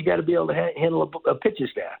then he says you got to be able to handle a pitching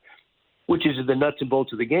staff, which is the nuts and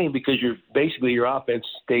bolts of the game, because your offense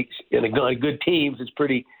takes in a good teams. It's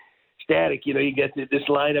pretty static. You get this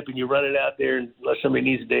lineup and you run it out there unless somebody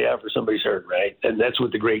needs a day off or somebody's hurt, right? And that's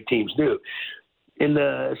what the great teams do. And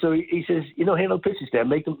so he says, handle the pitching staff,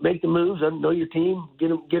 make the moves, know your team, get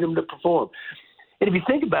them to perform. And if you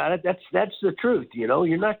think about it, that's the truth. You're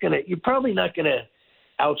probably not gonna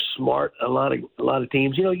outsmart a lot of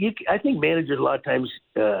teams. I think managers a lot of times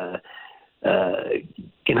can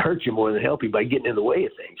hurt you more than help you by getting in the way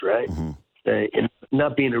of things, right? Mm-hmm. And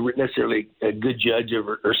not being necessarily a good judge of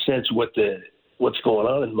or sense what's going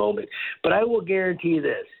on in the moment. But I will guarantee you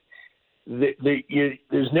this: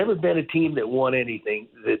 there's never been a team that won anything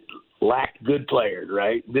that lacked good players,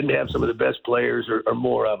 right? Didn't have some of the best players or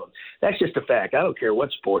more of them. That's just a fact. I don't care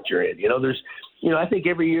what sport you're in. I think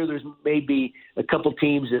every year there's maybe a couple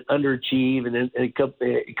teams that underachieve and then a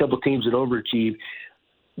couple teams that overachieve.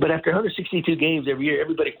 But after 162 games every year,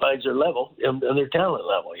 everybody finds their level and their talent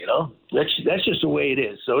level. That's just the way it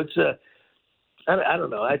is. So it's I don't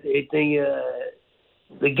know. I think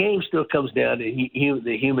the game still comes down to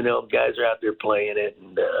the human element. Guys are out there playing it,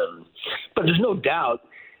 but there's no doubt.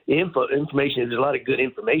 Information. There's a lot of good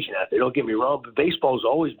information out there. Don't get me wrong, but baseball's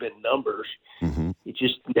always been numbers. Mm-hmm. It's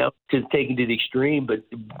just now taken to the extreme. But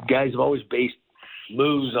guys have always based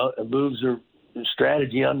moves or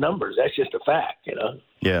strategy on numbers. That's just a fact,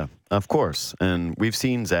 Yeah, of course. And we've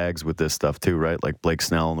seen zags with this stuff too, right? Like Blake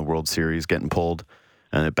Snell in the World Series getting pulled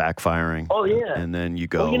and it backfiring. Oh yeah. And then you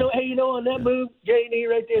go. Well, on that move, J&E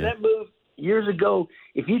right there, that move. Years ago,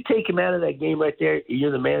 if you take him out of that game right there,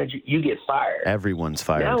 you're the manager, you get fired. Everyone's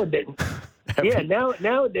fired. Nowadays,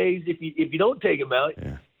 nowadays, if you don't take him out,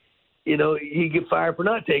 you get fired for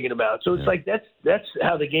not taking him out. So it's like that's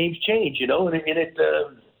how the game's changed,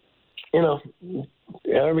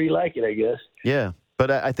 however you like it, I guess. Yeah. But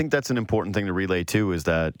I think that's an important thing to relay, too, is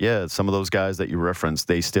that, some of those guys that you referenced,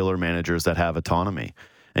 they still are managers that have autonomy.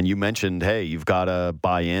 And you mentioned, hey, you've got to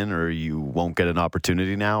buy in or you won't get an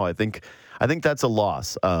opportunity now. I think that's a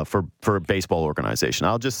loss for a baseball organization.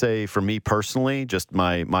 I'll just say, for me personally, just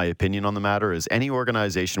my opinion on the matter is any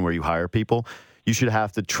organization where you hire people, you should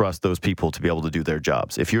have to trust those people to be able to do their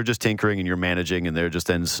jobs. If you're just tinkering and you're managing and they're just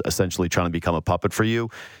essentially trying to become a puppet for you,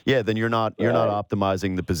 then you're not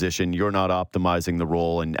optimizing the position, you're not optimizing the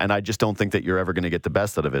role, and I just don't think that you're ever going to get the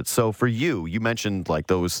best out of it. So for you mentioned like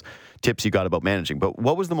those tips you got about managing, but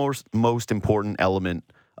what was the most important element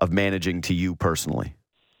of managing to you personally?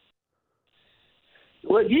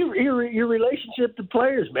 Well, your relationship to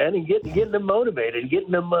players, man, and getting them motivated, getting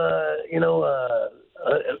them,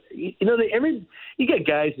 you got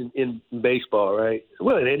guys in baseball, right?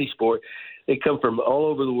 Well, in any sport, they come from all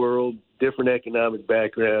over the world, different economic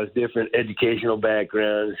backgrounds, different educational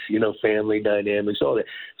backgrounds, family dynamics, all that.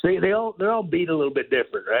 So they're all beat a little bit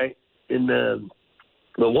different, right? And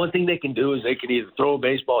but one thing they can do is they can either throw a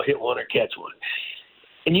baseball, hit one, or catch one.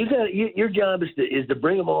 And your job is to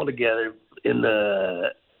bring them all together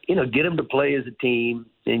get them to play as a team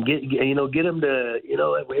and get them to,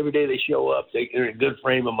 every day they show up, they're in a good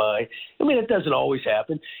frame of mind. I mean, it doesn't always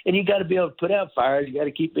happen. And you got to be able to put out fires. You got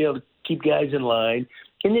to be able to keep guys in line.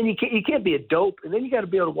 And then you can't be a dope. And then you got to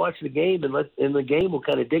be able to watch the game, and the game will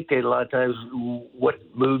kind of dictate a lot of times what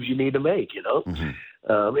moves you need to make, Mm-hmm.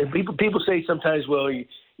 And people say sometimes, well,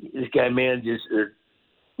 this guy manages or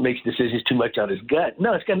makes decisions too much on his gut.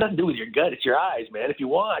 No, it's got nothing to do with your gut. It's your eyes, man. If you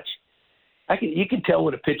watch, you can tell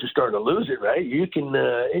when a pitcher's starting to lose it, right? You can,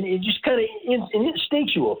 and it just kind of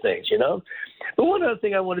instinctual things, But one other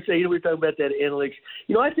thing I want to say, we were talking about that analytics.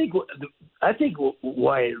 I think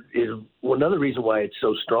why it is another reason why it's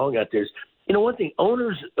so strong out there is, one thing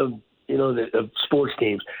owners of of sports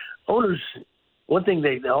teams, one thing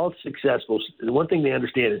they're all successful. One thing they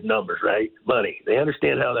understand is numbers, right? Money. They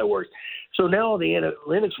understand how that works. So now in the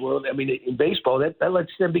analytics world, I mean, in baseball, that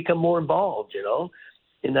lets them become more involved,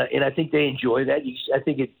 And I think they enjoy that. I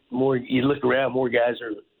think you look around, more guys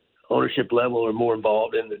are ownership level are more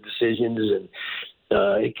involved in the decisions, and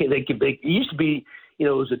it used to be, it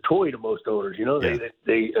was a toy to most owners. Yeah.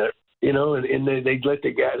 They let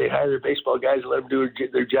they hire their baseball guys and let them do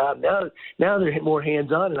their job. Now they're more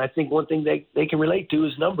hands on, and I think one thing they can relate to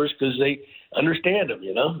is numbers because they understand them.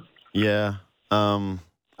 Yeah.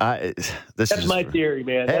 That's my theory,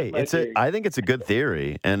 man. Hey, I think it's a good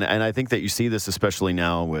theory, and I think that you see this especially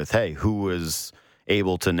now with who is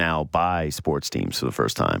able to now buy sports teams for the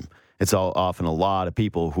first time. It's often a lot of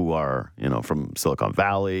people who are from Silicon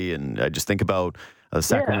Valley, and I just think about the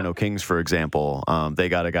Sacramento Kings, for example. They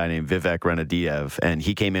got a guy named Vivek Ranadiyev, and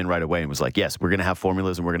he came in right away and was like, yes, we're going to have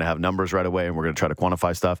formulas and we're going to have numbers right away, and we're going to try to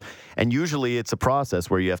quantify stuff. And usually it's a process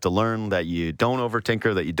where you have to learn that you don't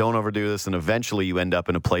over-tinker, that you don't overdo this, and eventually you end up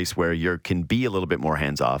in a place where you can be a little bit more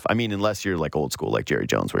hands-off. I mean, unless you're like old school, like Jerry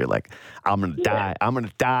Jones, where you're like, I'm going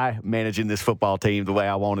to die managing this football team the way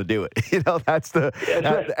I want to do it. But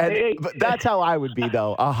that's how I would be,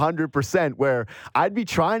 though, 100%, where I'd be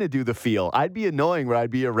trying to do the feel. I'd be annoying where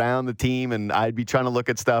I'd be around the team and I'd be trying to look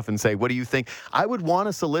at stuff and say, what do you think? I would want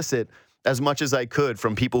to solicit as much as I could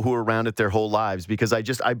from people who are around it their whole lives, because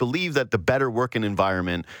I believe that the better working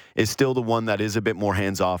environment is still the one that is a bit more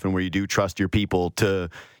hands-off and where you do trust your people to,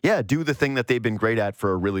 do the thing that they've been great at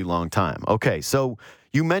for a really long time. Okay, so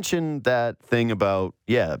you mentioned that thing about,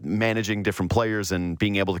 managing different players and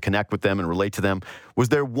being able to connect with them and relate to them. Was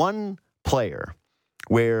there one player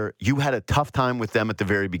where you had a tough time with them at the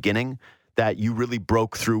very beginning that you really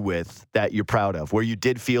broke through with, that you're proud of, where you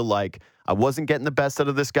did feel like I wasn't getting the best out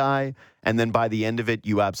of this guy, and then by the end of it,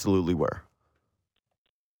 you absolutely were?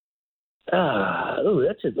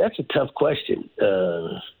 That's a tough question.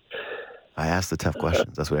 I ask the tough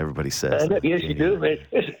questions. That's what everybody says. Yes, you do, man.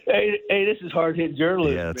 Hey, this is hard-hitting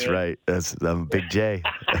journalism. Yeah, that's man. right. I'm Big J.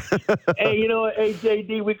 Hey,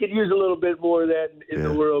 JD, we could use a little bit more of that in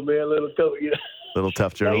the world, man. A little tough, Little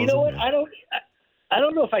tough journalism. Now, you know what? I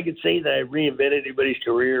don't know if I could say that I reinvented anybody's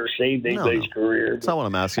career or saved anybody's career. That's not what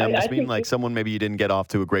I'm asking. I'm just meaning like someone maybe you didn't get off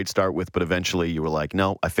to a great start with, but eventually you were like,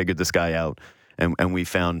 no, I figured this guy out, and we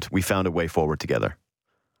found a way forward together.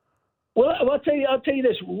 Well, I'll tell you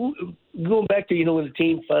this. Going back to when the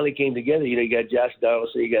team finally came together, you got Josh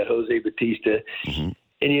Donaldson, you got Jose Bautista, and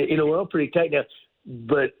we're all pretty tight now.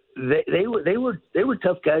 But they were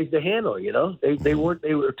tough guys to handle. They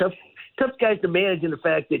were tough guys to manage in the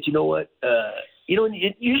fact that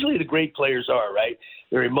usually the great players are right.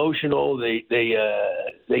 They're emotional. They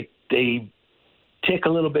tick a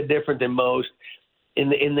little bit different than most,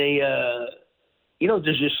 and they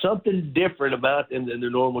there's just something different about them than the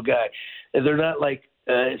normal guy. And they're not like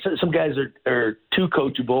some guys are too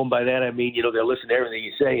coachable, and by that I mean they'll listen to everything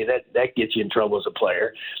you say, and that gets you in trouble as a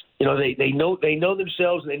player. They know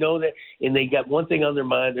themselves, and they know that, and they got one thing on their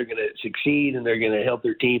mind: they're going to succeed and they're going to help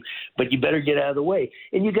their team. But you better get out of the way,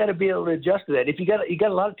 and you got to be able to adjust to that. If you got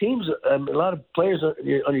a lot of tems, a lot of players on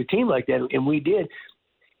your team like that, and we did,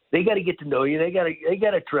 they got to get to know you. They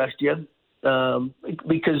got to trust you.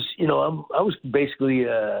 Because I was basically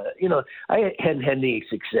I hadn't had any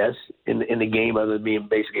success in the game other than being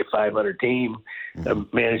basically a 500 team,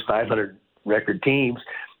 managed 500 record teams,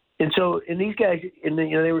 and these guys,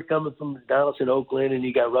 they were coming from Donaldson, Oakland, and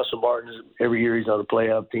you got Russell Martin every year he's on a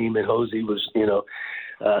playoff team, and Jose was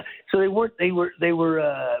so they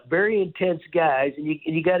were very intense guys, and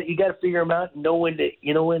you got to figure them out and know when to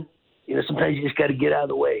sometimes you just got to get out of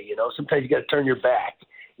the way, sometimes you got to turn your back.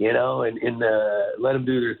 And let them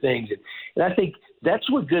do their things. And I think that's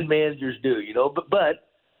what good managers do, But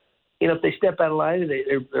if they step out of line and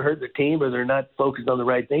they're hurting the team or they're not focused on the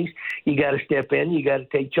right things, you got to step in. You got to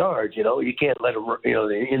take charge. You can't let them,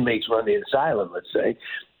 the inmates run the asylum, let's say.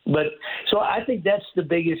 But so I think that's the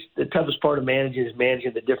toughest part of managing is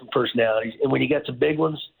managing the different personalities. And when you got some big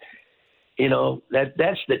ones,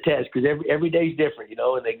 that's the test because every day's different,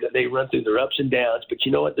 and they run through their ups and downs. But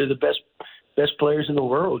you know what? They're the best players in the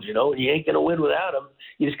world, and you ain't going to win without them.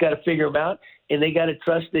 You just got to figure them out, and they got to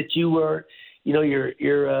trust that you are, you're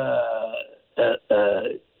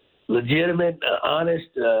legitimate, honest,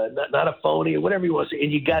 not a phony, or whatever you want to say,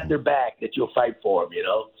 and you got their back, that you'll fight for them,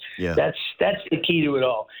 Yeah. That's the key to it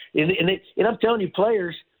all. And I'm telling you,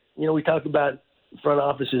 players, we talk about front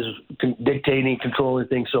offices dictating, controlling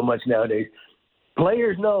things so much nowadays.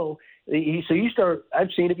 Players know. So you start. I've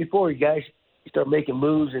seen it before. You guys start making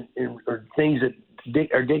moves or things that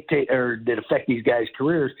affect these guys'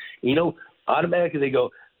 careers. Automatically they go,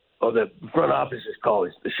 "Oh, the front office is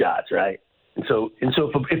calling the shots, right?" And so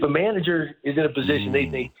if a manager is in a position they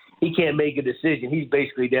think he can't make a decision, he's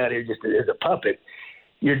basically down here just as a puppet.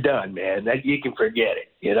 You're done, man. That you can forget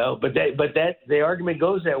it, But the argument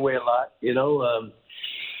goes that way a lot,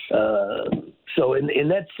 So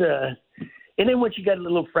that's and then once you got a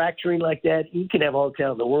little fracturing like that, you can have all the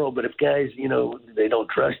talent in the world, but if guys, they don't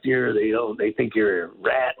trust you, or they think you're a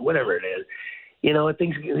rat, whatever it is,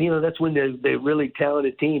 things, that's when the really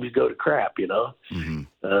talented teams go to crap, Mm-hmm.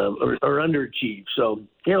 Or underachieve. So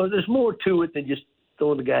there's more to it than just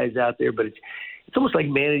throwing the guys out there, but it's almost like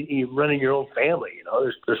running your own family.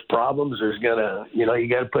 There's problems. There's you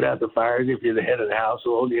got to put out the fires if you're the head of the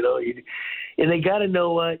household. And they got to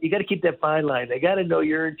know. You got to keep that fine line. They got to know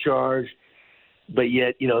you're in charge, but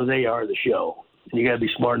yet they are the show. And you got to be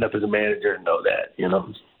smart enough as a manager to know that.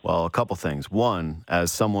 Well, a couple things. One,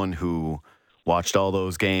 as someone who watched all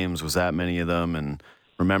those games, was at many of them, and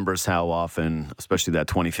remembers how often, especially that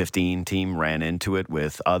 2015 team, ran into it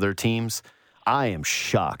with other teams. I am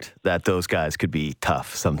shocked that those guys could be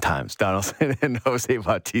tough sometimes. Donaldson and Jose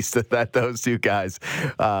Bautista, that those two guys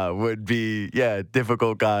would be,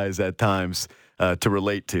 difficult guys at times to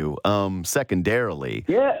relate to. Secondarily.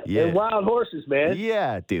 Yeah, they're wild horses, man.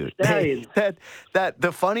 Yeah, dude. That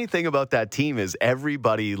the funny thing about that team is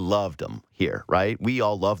everybody loved them here, right? We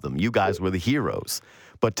all loved them. You guys were the heroes.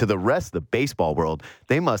 But to the rest of the baseball world,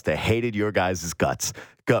 they must have hated your guys' guts.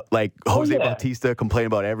 Like Jose Bautista complaining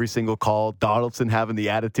about every single call, Donaldson having the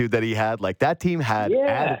attitude that he had. Like that team had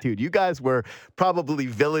attitude. You guys were probably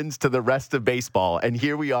villains to the rest of baseball. And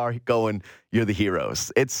here we are going, you're the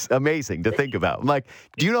heroes. It's amazing to think about. I'm like,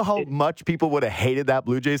 do you know how much people would have hated that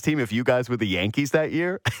Blue Jays team if you guys were the Yankees that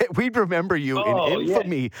year? We'd remember you in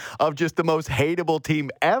infamy of just the most hateable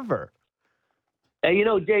team ever. And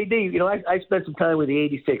JD, I spent some time with the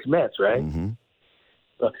 '86 Mets, right? Mm-hmm.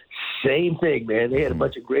 Same thing, man. They had a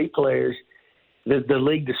bunch of great players. The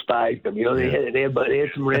league despised them. They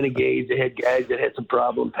had some renegades. They had guys that had some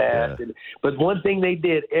problem past. Yeah. But one thing they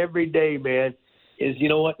did every day, man, is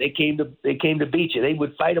they came to beat you. They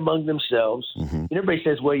would fight among themselves. Mm-hmm. And everybody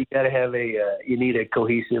says, well, you got to have you need a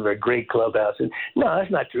cohesive or a great clubhouse. And no,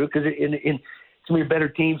 that's not true because in some of your better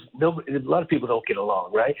teams, a lot of people don't get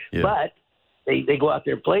along, right? Yeah. But they go out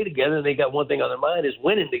there and play together, and they got one thing on their mind is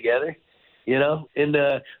winning together, And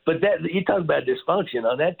but that you talk about dysfunction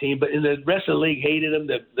on that team, but in the rest of the league hated them.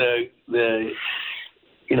 The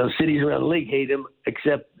cities around the league hated them,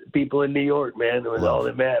 except people in New York, man. It was all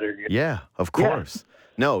that mattered. Yeah, of course. Yeah.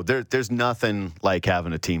 No, there's nothing like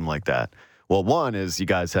having a team like that. Well, one is you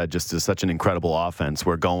guys had just such an incredible offense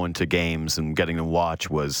where going to games and getting to watch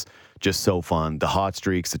was just so fun. The hot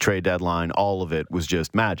streaks, the trade deadline, all of it was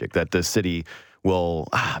just magic that the city will,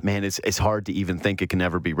 it's hard to even think it can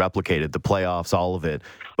ever be replicated. The playoffs, all of it.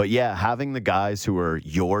 But yeah, having the guys who are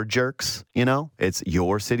your jerks, it's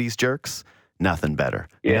your city's jerks. Nothing better.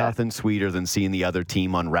 Yeah. Nothing sweeter than seeing the other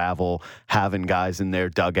team unravel, having guys in their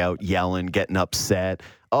dugout yelling, getting upset.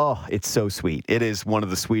 Oh, it's so sweet. It is one of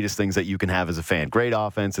the sweetest things that you can have as a fan. Great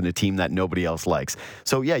offense and a team that nobody else likes.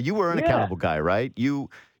 So, yeah, you were an accountable guy, right? You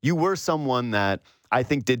were someone that I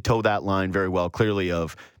think did toe that line very well, clearly,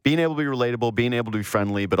 of being able to be relatable, being able to be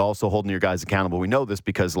friendly, but also holding your guys accountable. We know this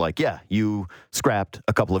because, you scrapped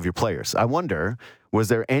a couple of your players. I wonder, was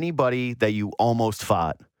there anybody that you almost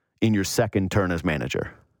fought in your second turn as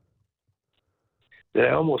manager? That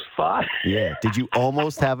I almost fought? Yeah. Did you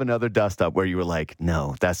almost have another dust up where you were like,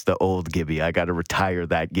 no, that's the old Gibby. I got to retire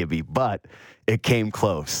that Gibby. But it came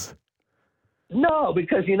close. No,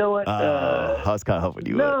 because you know what? I was kind of hoping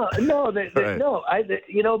you would. No,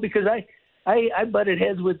 because I butted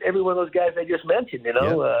heads with every one of those guys I just mentioned,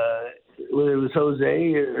 whether it was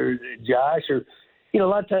Jose or Josh or, a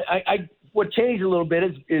lot of times. What changed a little bit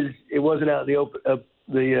is it wasn't out in the open, out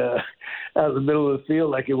in the middle of the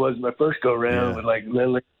field like it was my first go round with like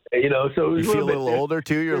Lily So it was You feel a bit little older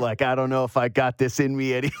too. You're like, I don't know if I got this in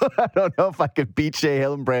me anymore. I don't know if I could beat Shea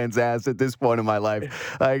Hillenbrand's ass at this point in my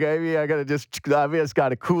life. Like, I just got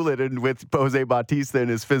to cool it in with Jose Bautista in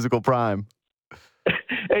his physical prime.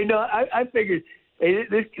 Hey, no, I figured. Hey,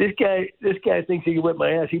 this guy thinks he can whip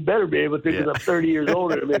my ass. He better be able to because I'm 30 years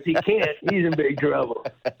older. I mean, if he can't, he's in big trouble.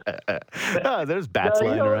 There's bats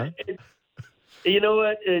lying around. You know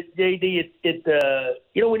what, JD?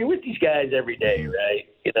 When you're with these guys every day, right?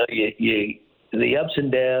 You the ups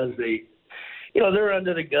and downs. They're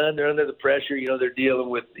under the gun. They're under the pressure. They're dealing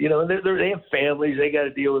with. They have families. They got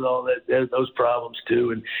to deal with all those problems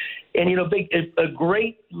too. And a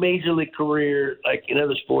great major league career, like in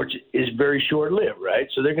other sports, is very short lived, right?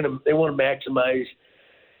 So they want to maximize,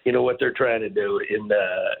 what they're trying to do, and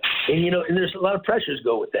there's a lot of pressures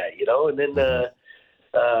go with that, and then.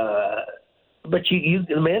 But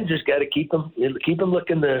the man just got to keep them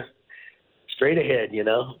looking straight ahead, and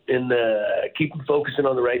keep them focusing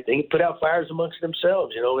on the right thing. Put out fires amongst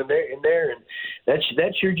themselves, in there, and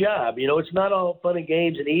that's your job. It's not all fun and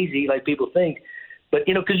games and easy like people think, but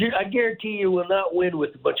because I guarantee you will not win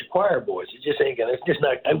with a bunch of choir boys. It just ain't gonna. It's just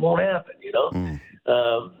not. It won't happen,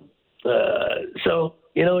 So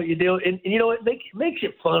you do, and it makes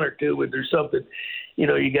it funner too when there's something.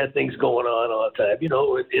 You got things going on all the time.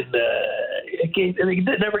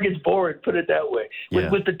 It never gets boring. Put it that way. Yeah.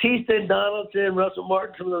 With Batista and Donaldson, Russell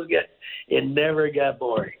Martin, some of those guys, it never got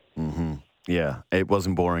boring. Mm-hmm. Yeah, it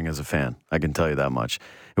wasn't boring as a fan. I can tell you that much.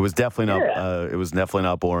 It was definitely not. Yeah. It was definitely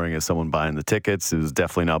not boring as someone buying the tickets. It was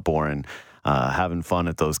definitely not boring having fun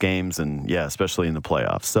at those games, and especially in the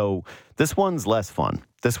playoffs. So this one's less fun.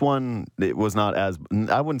 This one, it was not as.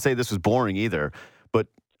 I wouldn't say this was boring either, but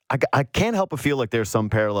I can't help but feel like there's some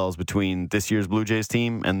parallels between this year's Blue Jays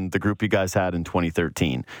team and the group you guys had in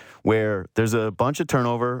 2013, where there's a bunch of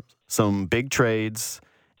turnover, some big trades,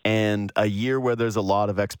 and a year where there's a lot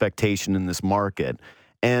of expectation in this market.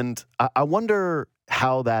 And I wonder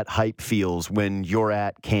how that hype feels when you're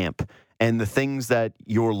at camp and the things that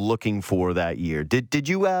you're looking for that year. Did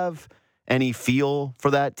you have any feel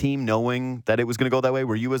for that team knowing that it was going to go that way?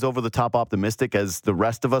 Were you as over-the-top optimistic as the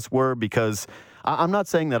rest of us were? Because I'm not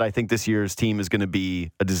saying that I think this year's team is going to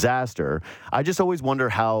be a disaster. I just always wonder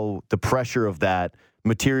how the pressure of that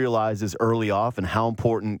materializes early off and how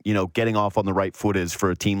important, getting off on the right foot is for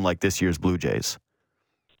a team like this year's Blue Jays.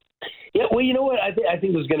 Yeah, well, you know what? I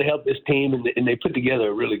think it was going to help this team, and they put together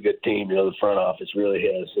a really good team. The front office really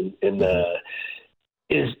has,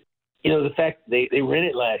 the fact they were in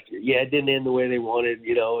it last year. Yeah, it didn't end the way they wanted,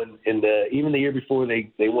 and even the year before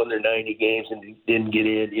they won their 90 games and didn't get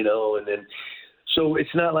in, and then so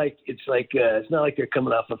it's not like they're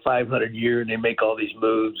coming off a 500 year and they make all these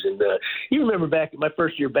moves. And you remember back my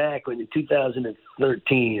first year back when in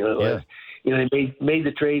 2013, they made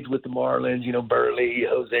the trades with the Marlins, Burley,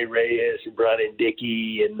 Jose Reyes, and brought in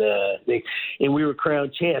Dickey, and we were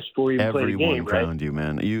crowned champs before we even played the game. Everyone crowned you,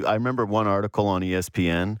 man. I remember one article on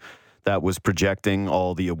ESPN that was projecting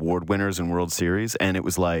all the award winners in World Series, and it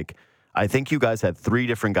was like, I think you guys had 3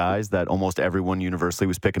 different guys that almost everyone universally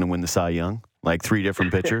was picking to win the Cy Young, like 3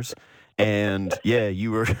 different pitchers. And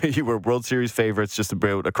you were World Series favorites just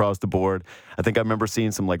about across the board. I think I remember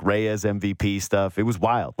seeing some like Reyes MVP stuff. It was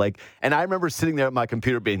wild. And I remember sitting there at my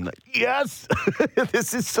computer being like, yes,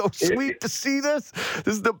 this is so sweet to see this.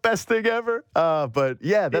 This is the best thing ever. But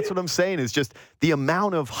that's what I'm saying is just the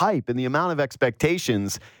amount of hype and the amount of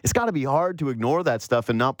expectations. It's got to be hard to ignore that stuff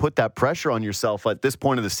and not put that pressure on yourself at this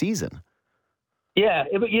point of the season. Yeah,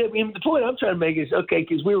 but the point I'm trying to make is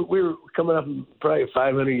because we were coming up probably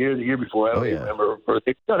 500 years the year before. I don't even remember.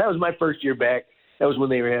 No, that was my first year back. That was when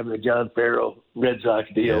they were having the John Farrell Red Sox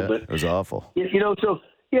deal. Yeah, but it was awful. So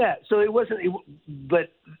it wasn't.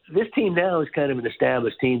 But this team now is kind of an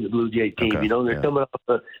established team, the Blue Jay team. Okay, They're coming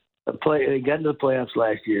off a play. They got into the playoffs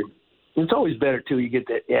last year. It's always better too. You get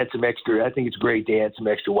to add some extra. I think it's great to add some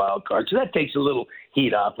extra wild cards. So that takes a little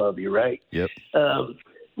heat off of you, right? Yep.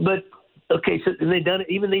 But. Okay, so and they done it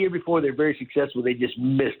even the year before. They're very successful. They just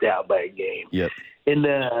missed out by a game. Yep. And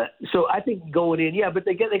so I think going in, but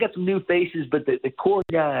they got some new faces, but the core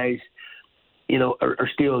guys, are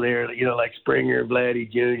still there. Like Springer, Vladdy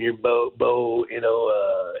Jr., Bo.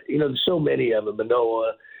 There's so many of them.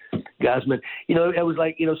 Manoah, Gosman. It was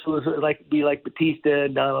like so it was like be like Batista,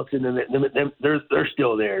 Donaldson, and they're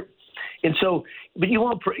still there. And so, but you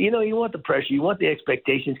want the pressure, you want the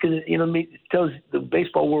expectations, because it tells the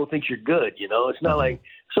baseball world thinks you're good. It's not like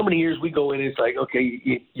so many years we go in, and it's like, okay,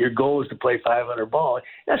 your goal is to play 500 ball.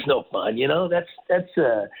 That's no fun,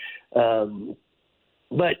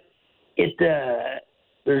 but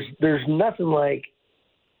there's nothing like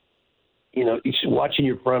it's watching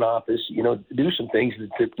your front office, do some things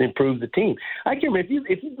to improve the team. I can remember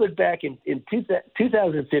if you look back in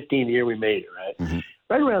 2015, the year we made it, right? Mm-hmm.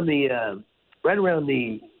 Right around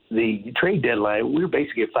the trade deadline, we were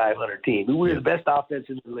basically a 500 team. We were the best offense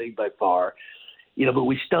in the league by far, but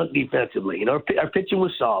we stunk defensively. Our pitching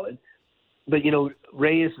was solid, but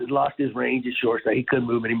Reyes had lost his range at shortstop. He couldn't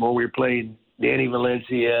move anymore. We were playing Danny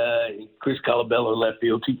Valencia, Chris Colabello in left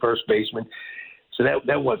field, 2 first basemen. So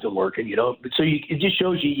that wasn't working, But so it just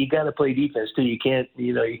shows you got to play defense too. You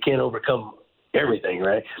can't overcome everything,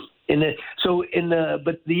 right?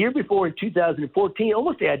 But the year before in 2014,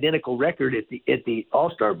 almost the identical record at the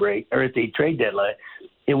All-Star break or at the trade deadline,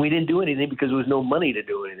 and we didn't do anything because there was no money to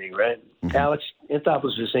do anything, right? Mm-hmm. Alex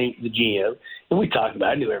Anthopoulos was the GM, and we talked about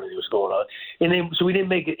it. I knew everything was going on, and then so we didn't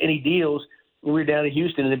make any deals. We were down in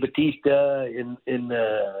Houston, and then Batista and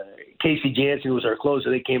Casey Jansen was our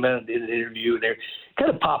closer. They came out and did an interview, and they're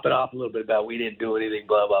kind of popping off a little bit about we didn't do anything,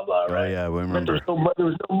 blah, blah, blah, right? Oh, yeah, we remember. But there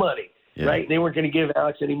was no money, right? They weren't going to give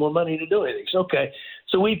Alex any more money to do anything. So, okay.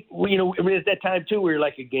 So we at that time, too, we were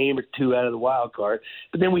like a game or 2 out of the wild card.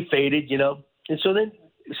 But then we faded, And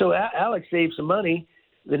so Alex saved some money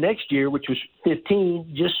the next year, which was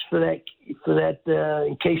 15, just for that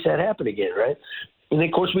in case that happened again, right? And then,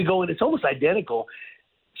 of course, we go in. It's almost identical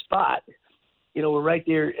spot. We're right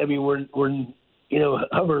there. I mean, we're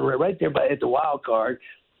hovering right there at the wild card,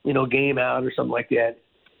 game out or something like that,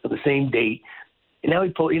 on the same date. And now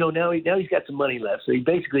now he's got some money left, so he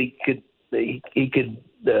basically could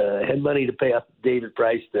had money to pay off David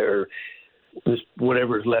Price or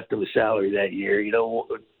whatever is left of his salary that year.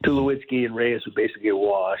 Tulowitzki and Reyes were basically a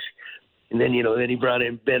wash. And then, then he brought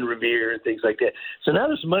in Ben Revere and things like that. So now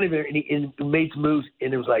there's some money there, and he made some moves,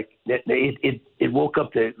 and it was like it woke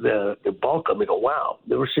up the ball club. They go, wow,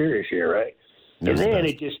 they were serious here, right? And then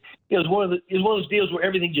it just it was one of those deals where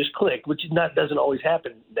everything just clicked, which doesn't always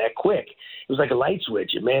happen that quick. It was like a light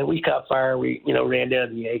switch, and man, we caught fire. We ran down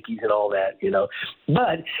to the Yankees and all that,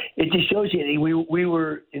 But it just shows you we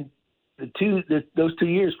were in those 2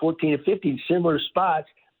 years, 14 and 15, similar spots.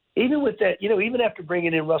 Even with that, even after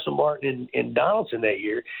bringing in Russell Martin and Donaldson that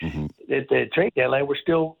year, at the trade deadline, we're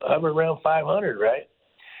still hovering around 500, right?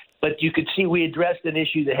 But you could see we addressed an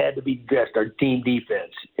issue that had to be addressed, our team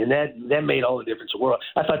defense, and that made all the difference in the world.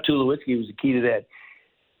 I thought Tulowitzki was the key to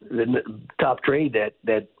the top trade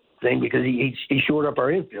that thing because he shored up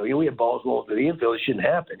our infield. We had balls rolling to the infield; it shouldn't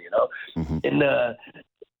happen, Mm-hmm. And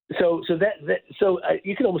so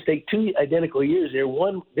you can almost take 2 identical years there.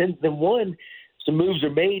 Some moves are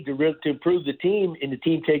made to improve the team, and the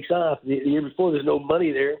team takes off. The year before, there's no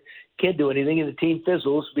money there, can't do anything, and the team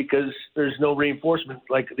fizzles because there's no reinforcement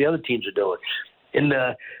like the other teams are doing. And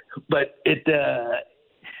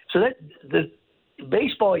so that the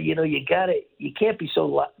baseball, you can't be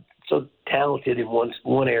so talented in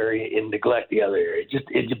one area and neglect the other area.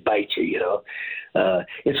 It just bites you,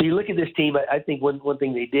 And so you look at this team. I think one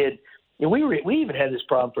thing they did. And we even had this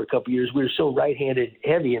problem for a couple of years. We were so right-handed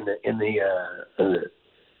heavy in the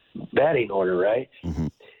batting order, right? Mm-hmm.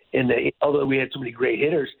 And although we had so many great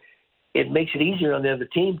hitters, it makes it easier on the other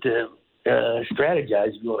team to strategize,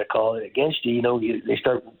 if you want to call it, against you. They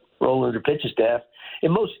start rolling their pitching staff.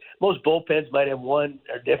 And most bullpens might have one,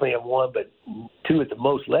 or definitely have one, but 2 at the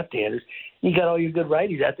most left-handers. You got all your good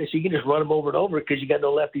righties out there, so you can just run them over and over because you got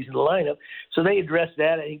no lefties in the lineup. So they addressed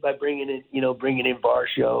that, I think, by bringing in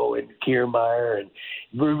Varsho and Kiermaier, and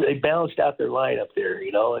they balanced out their lineup there,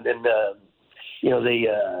 And then,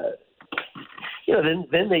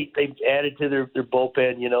 then they added to their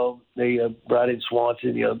bullpen. They brought in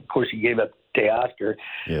Swanson. Of course, he gave up Teoscar.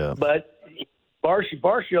 Yeah. But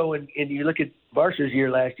Varsho and you look at Varsho's year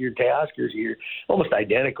last year, Teoscar's year, almost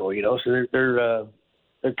identical. So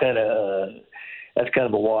they're kind of that's kind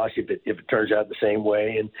of a wash if it turns out the same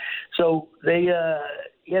way. And so they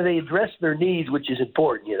address their needs, which is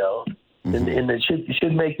important, Mm-hmm. and it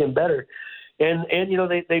should make them better. And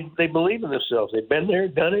they believe in themselves. They've been there,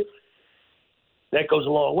 done it. That goes a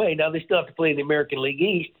long way. Now they still have to play in the American League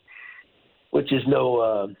East, which is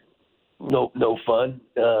no fun.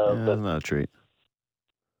 But not a treat.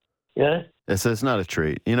 Yeah. It's not a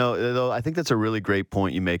treat. Though I think that's a really great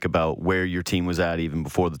point you make about where your team was at even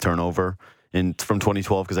before the turnover from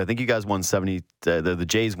 2012, because I think you guys won the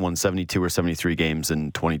Jays won 72 or 73 games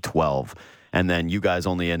in 2012, and then you guys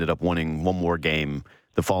only ended up winning one more game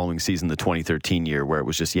the following season, the 2013 year, where it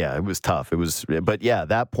was just, it was tough. But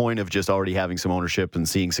that point of just already having some ownership and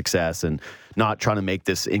seeing success and not trying to make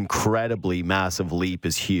this incredibly massive leap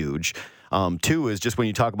is huge. Two is just when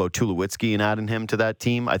you talk about Tulowitzki and adding him to that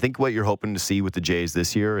team, I think what you're hoping to see with the Jays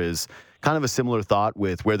this year is kind of a similar thought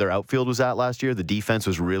with where their outfield was at last year. The defense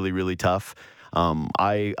was really, really tough.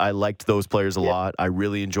 I liked those players a lot. I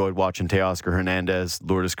really enjoyed watching Teoscar Hernandez,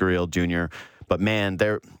 Lourdes Gurriel Jr. But, man,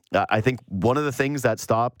 I think one of the things that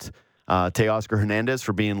stopped Teoscar Hernandez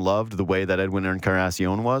for being loved the way that Edwin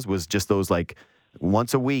Encarnacion was just those, like,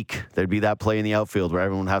 once a week, there'd be that play in the outfield where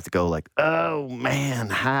everyone would have to go like, oh, man,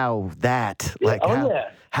 how that? Like,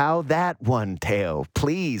 how that one, Teo?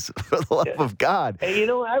 Please, for the love of God. Hey,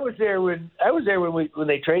 I was there when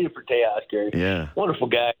they traded for Teoscar. Yeah. Wonderful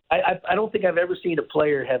guy. I don't think I've ever seen a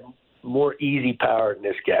player have more easy power than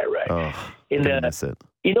this guy, right? Oh, and, miss it.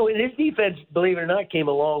 And his defense, believe it or not, came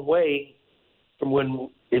a long way from when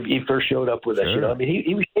he first showed up with us. Sure. I mean,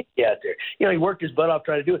 he was shaky out there. He worked his butt off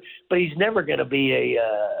trying to do it, but he's never going to be a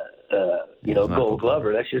Gold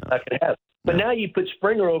Glover. That's just not going to happen. But now you put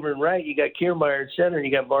Springer over in right, you got Kiermaier in center, and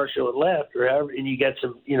you got Marshall in left, or however, and you got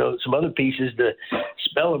some other pieces to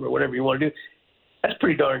spell them or whatever you want to do. That's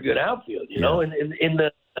pretty darn good outfield, know. And in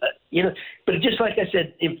the but just like I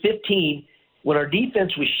said, in 15, when our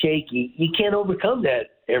defense was shaky, you can't overcome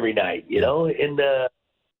that every night, And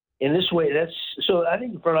in this way, so I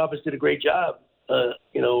think the front office did a great job,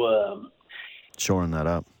 shoring that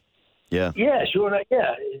up. Yeah. Yeah, sure.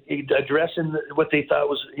 Yeah, addressing what they thought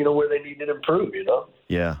was, where they needed to improve.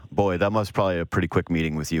 Yeah, boy, that was probably a pretty quick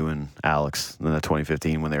meeting with you and Alex in that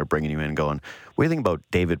 2015 when they were bringing you in, going, "What do you think about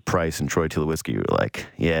David Price and Troy Tulowitzki?" You were like,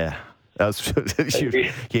 "Yeah." That was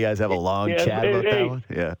you guys have a long chat about that one?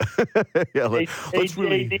 Yeah. Yeah. Let's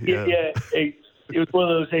really. It was one of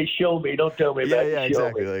those, hey, show me, don't tell me about it. Yeah,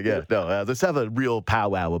 exactly. Let's have a real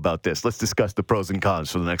powwow about this. Let's discuss the pros and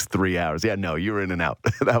cons for the next 3 hours. Yeah, no, you were in and out.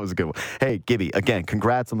 That was a good one. Hey, Gibby, again,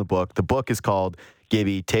 congrats on the book. The book is called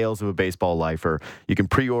Gibby, Tales of a Baseball Lifer. You can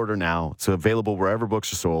pre-order now. It's available wherever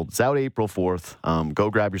books are sold. It's out April 4th. Go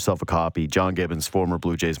grab yourself a copy. John Gibbons, former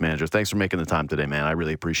Blue Jays manager. Thanks for making the time today, man. I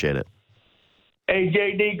really appreciate it. Hey,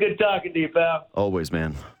 JD, good talking to you, pal. Always,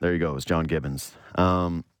 man. There you go. It's John Gibbons.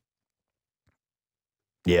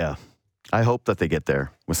 Yeah, I hope that they get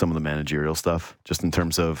there with some of the managerial stuff, just in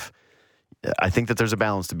terms of, I think that there's a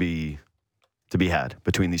balance to be had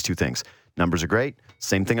between these two things. Numbers are great.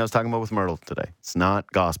 Same thing I was talking about with Mirtle today. It's not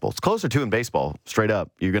gospel. It's closer to in baseball, straight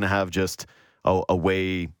up. You're going to have just a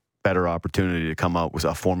way better opportunity to come out with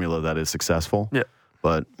a formula that is successful. Yeah.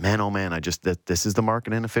 But man, oh man, this is the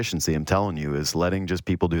market inefficiency, I'm telling you, is letting just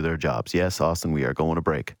people do their jobs. Yes, Austin, we are going to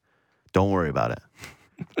break. Don't worry about it.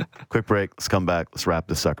 Quick break. Let's come back. Let's wrap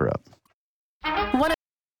this sucker up.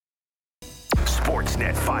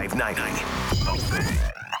 Sportsnet 590.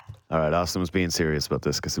 All right, Austin was being serious about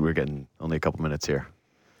this because we're getting only a couple minutes here.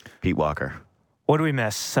 Pete Walker. What do we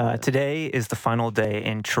miss? Today is the final day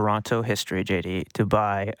in Toronto history, JD, to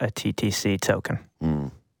buy a TTC token.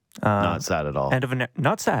 Not sad at all.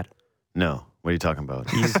 Not sad. No. What are you talking about?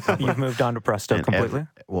 You've moved on to Presto completely?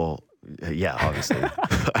 Yeah, obviously.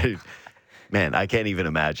 I can't even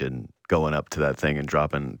imagine going up to that thing and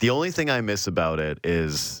dropping. The only thing I miss about it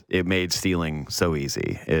is it made stealing so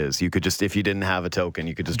easy. Is you could just, if you didn't have a token,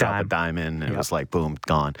 you could just drop a dime in and it was like, boom,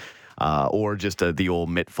 gone. Or just the old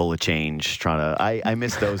mitt full of change. I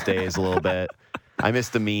miss those days a little bit. I miss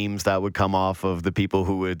the memes that would come off of the people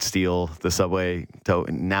who would steal the subway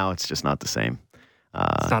token. Now it's just not the same.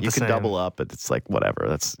 You can double up, but it's like whatever.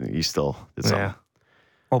 It's Well,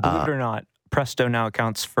 believe it or not, Presto now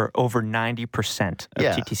accounts for over 90% of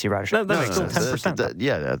TTC ridership. That's still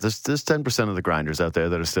 10%. There's 10% of the grinders out there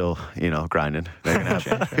that are still, grinding.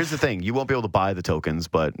 Here's the thing: you won't be able to buy the tokens,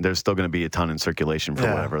 but there's still going to be a ton in circulation for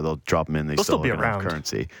whatever. They'll drop them in. They'll still be around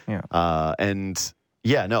currency.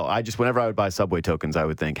 Whenever I would buy subway tokens, I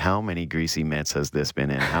would think, how many greasy mitts has this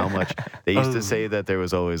been in? How much? They used to say that there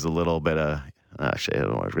was always a little bit of. Actually, I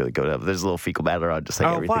don't want to really go to that. There's a little fecal matter on just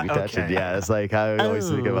like everything we touch. Okay. Yeah, it's like how I always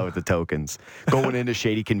think about with the tokens. Going into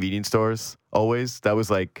shady convenience stores, always. That was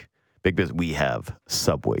like big business. We have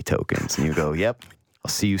subway tokens. And you go, yep, I'll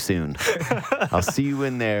see you soon. I'll see you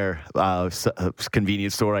in there.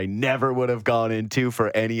 Convenience store I never would have gone into for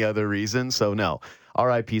any other reason. So no,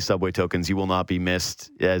 RIP subway tokens. You will not be missed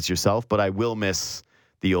as yourself, but I will miss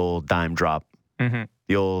the old dime drop,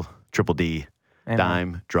 the old triple D.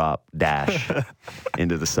 Dime, drop, dash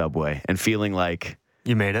into the subway and feeling like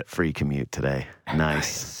you made it. Free commute today.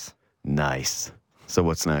 Nice. So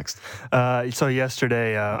what's next? So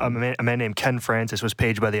yesterday, a man named Ken Francis was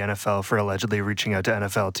paged by the NFL for allegedly reaching out to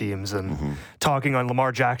NFL teams and talking on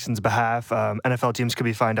Lamar Jackson's behalf. NFL teams could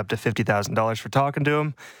be fined up to $50,000 for talking to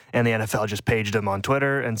him, and the NFL just paged him on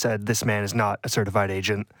Twitter and said, "This man is not a certified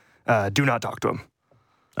agent. Do not talk to him."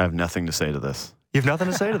 I have nothing to say to this. You have nothing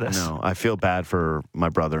to say to this? No, I feel bad for my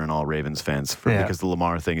brother and all Ravens fans because the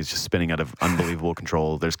Lamar thing is just spinning out of unbelievable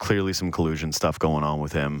control. There's clearly some collusion stuff going on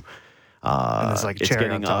with him. It's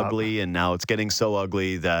getting ugly, and now it's getting so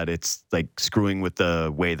ugly that it's like screwing with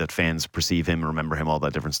the way that fans perceive him, remember him, all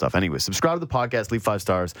that different stuff. Anyway, subscribe to the podcast, leave 5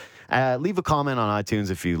 stars, leave a comment on iTunes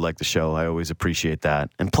if you like the show. I always appreciate that.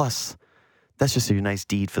 And plus, that's just a nice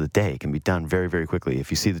deed for the day. It can be done very, very quickly.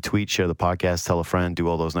 If you see the tweet, share the podcast, tell a friend, do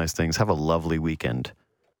all those nice things. Have a lovely weekend.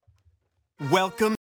 Welcome.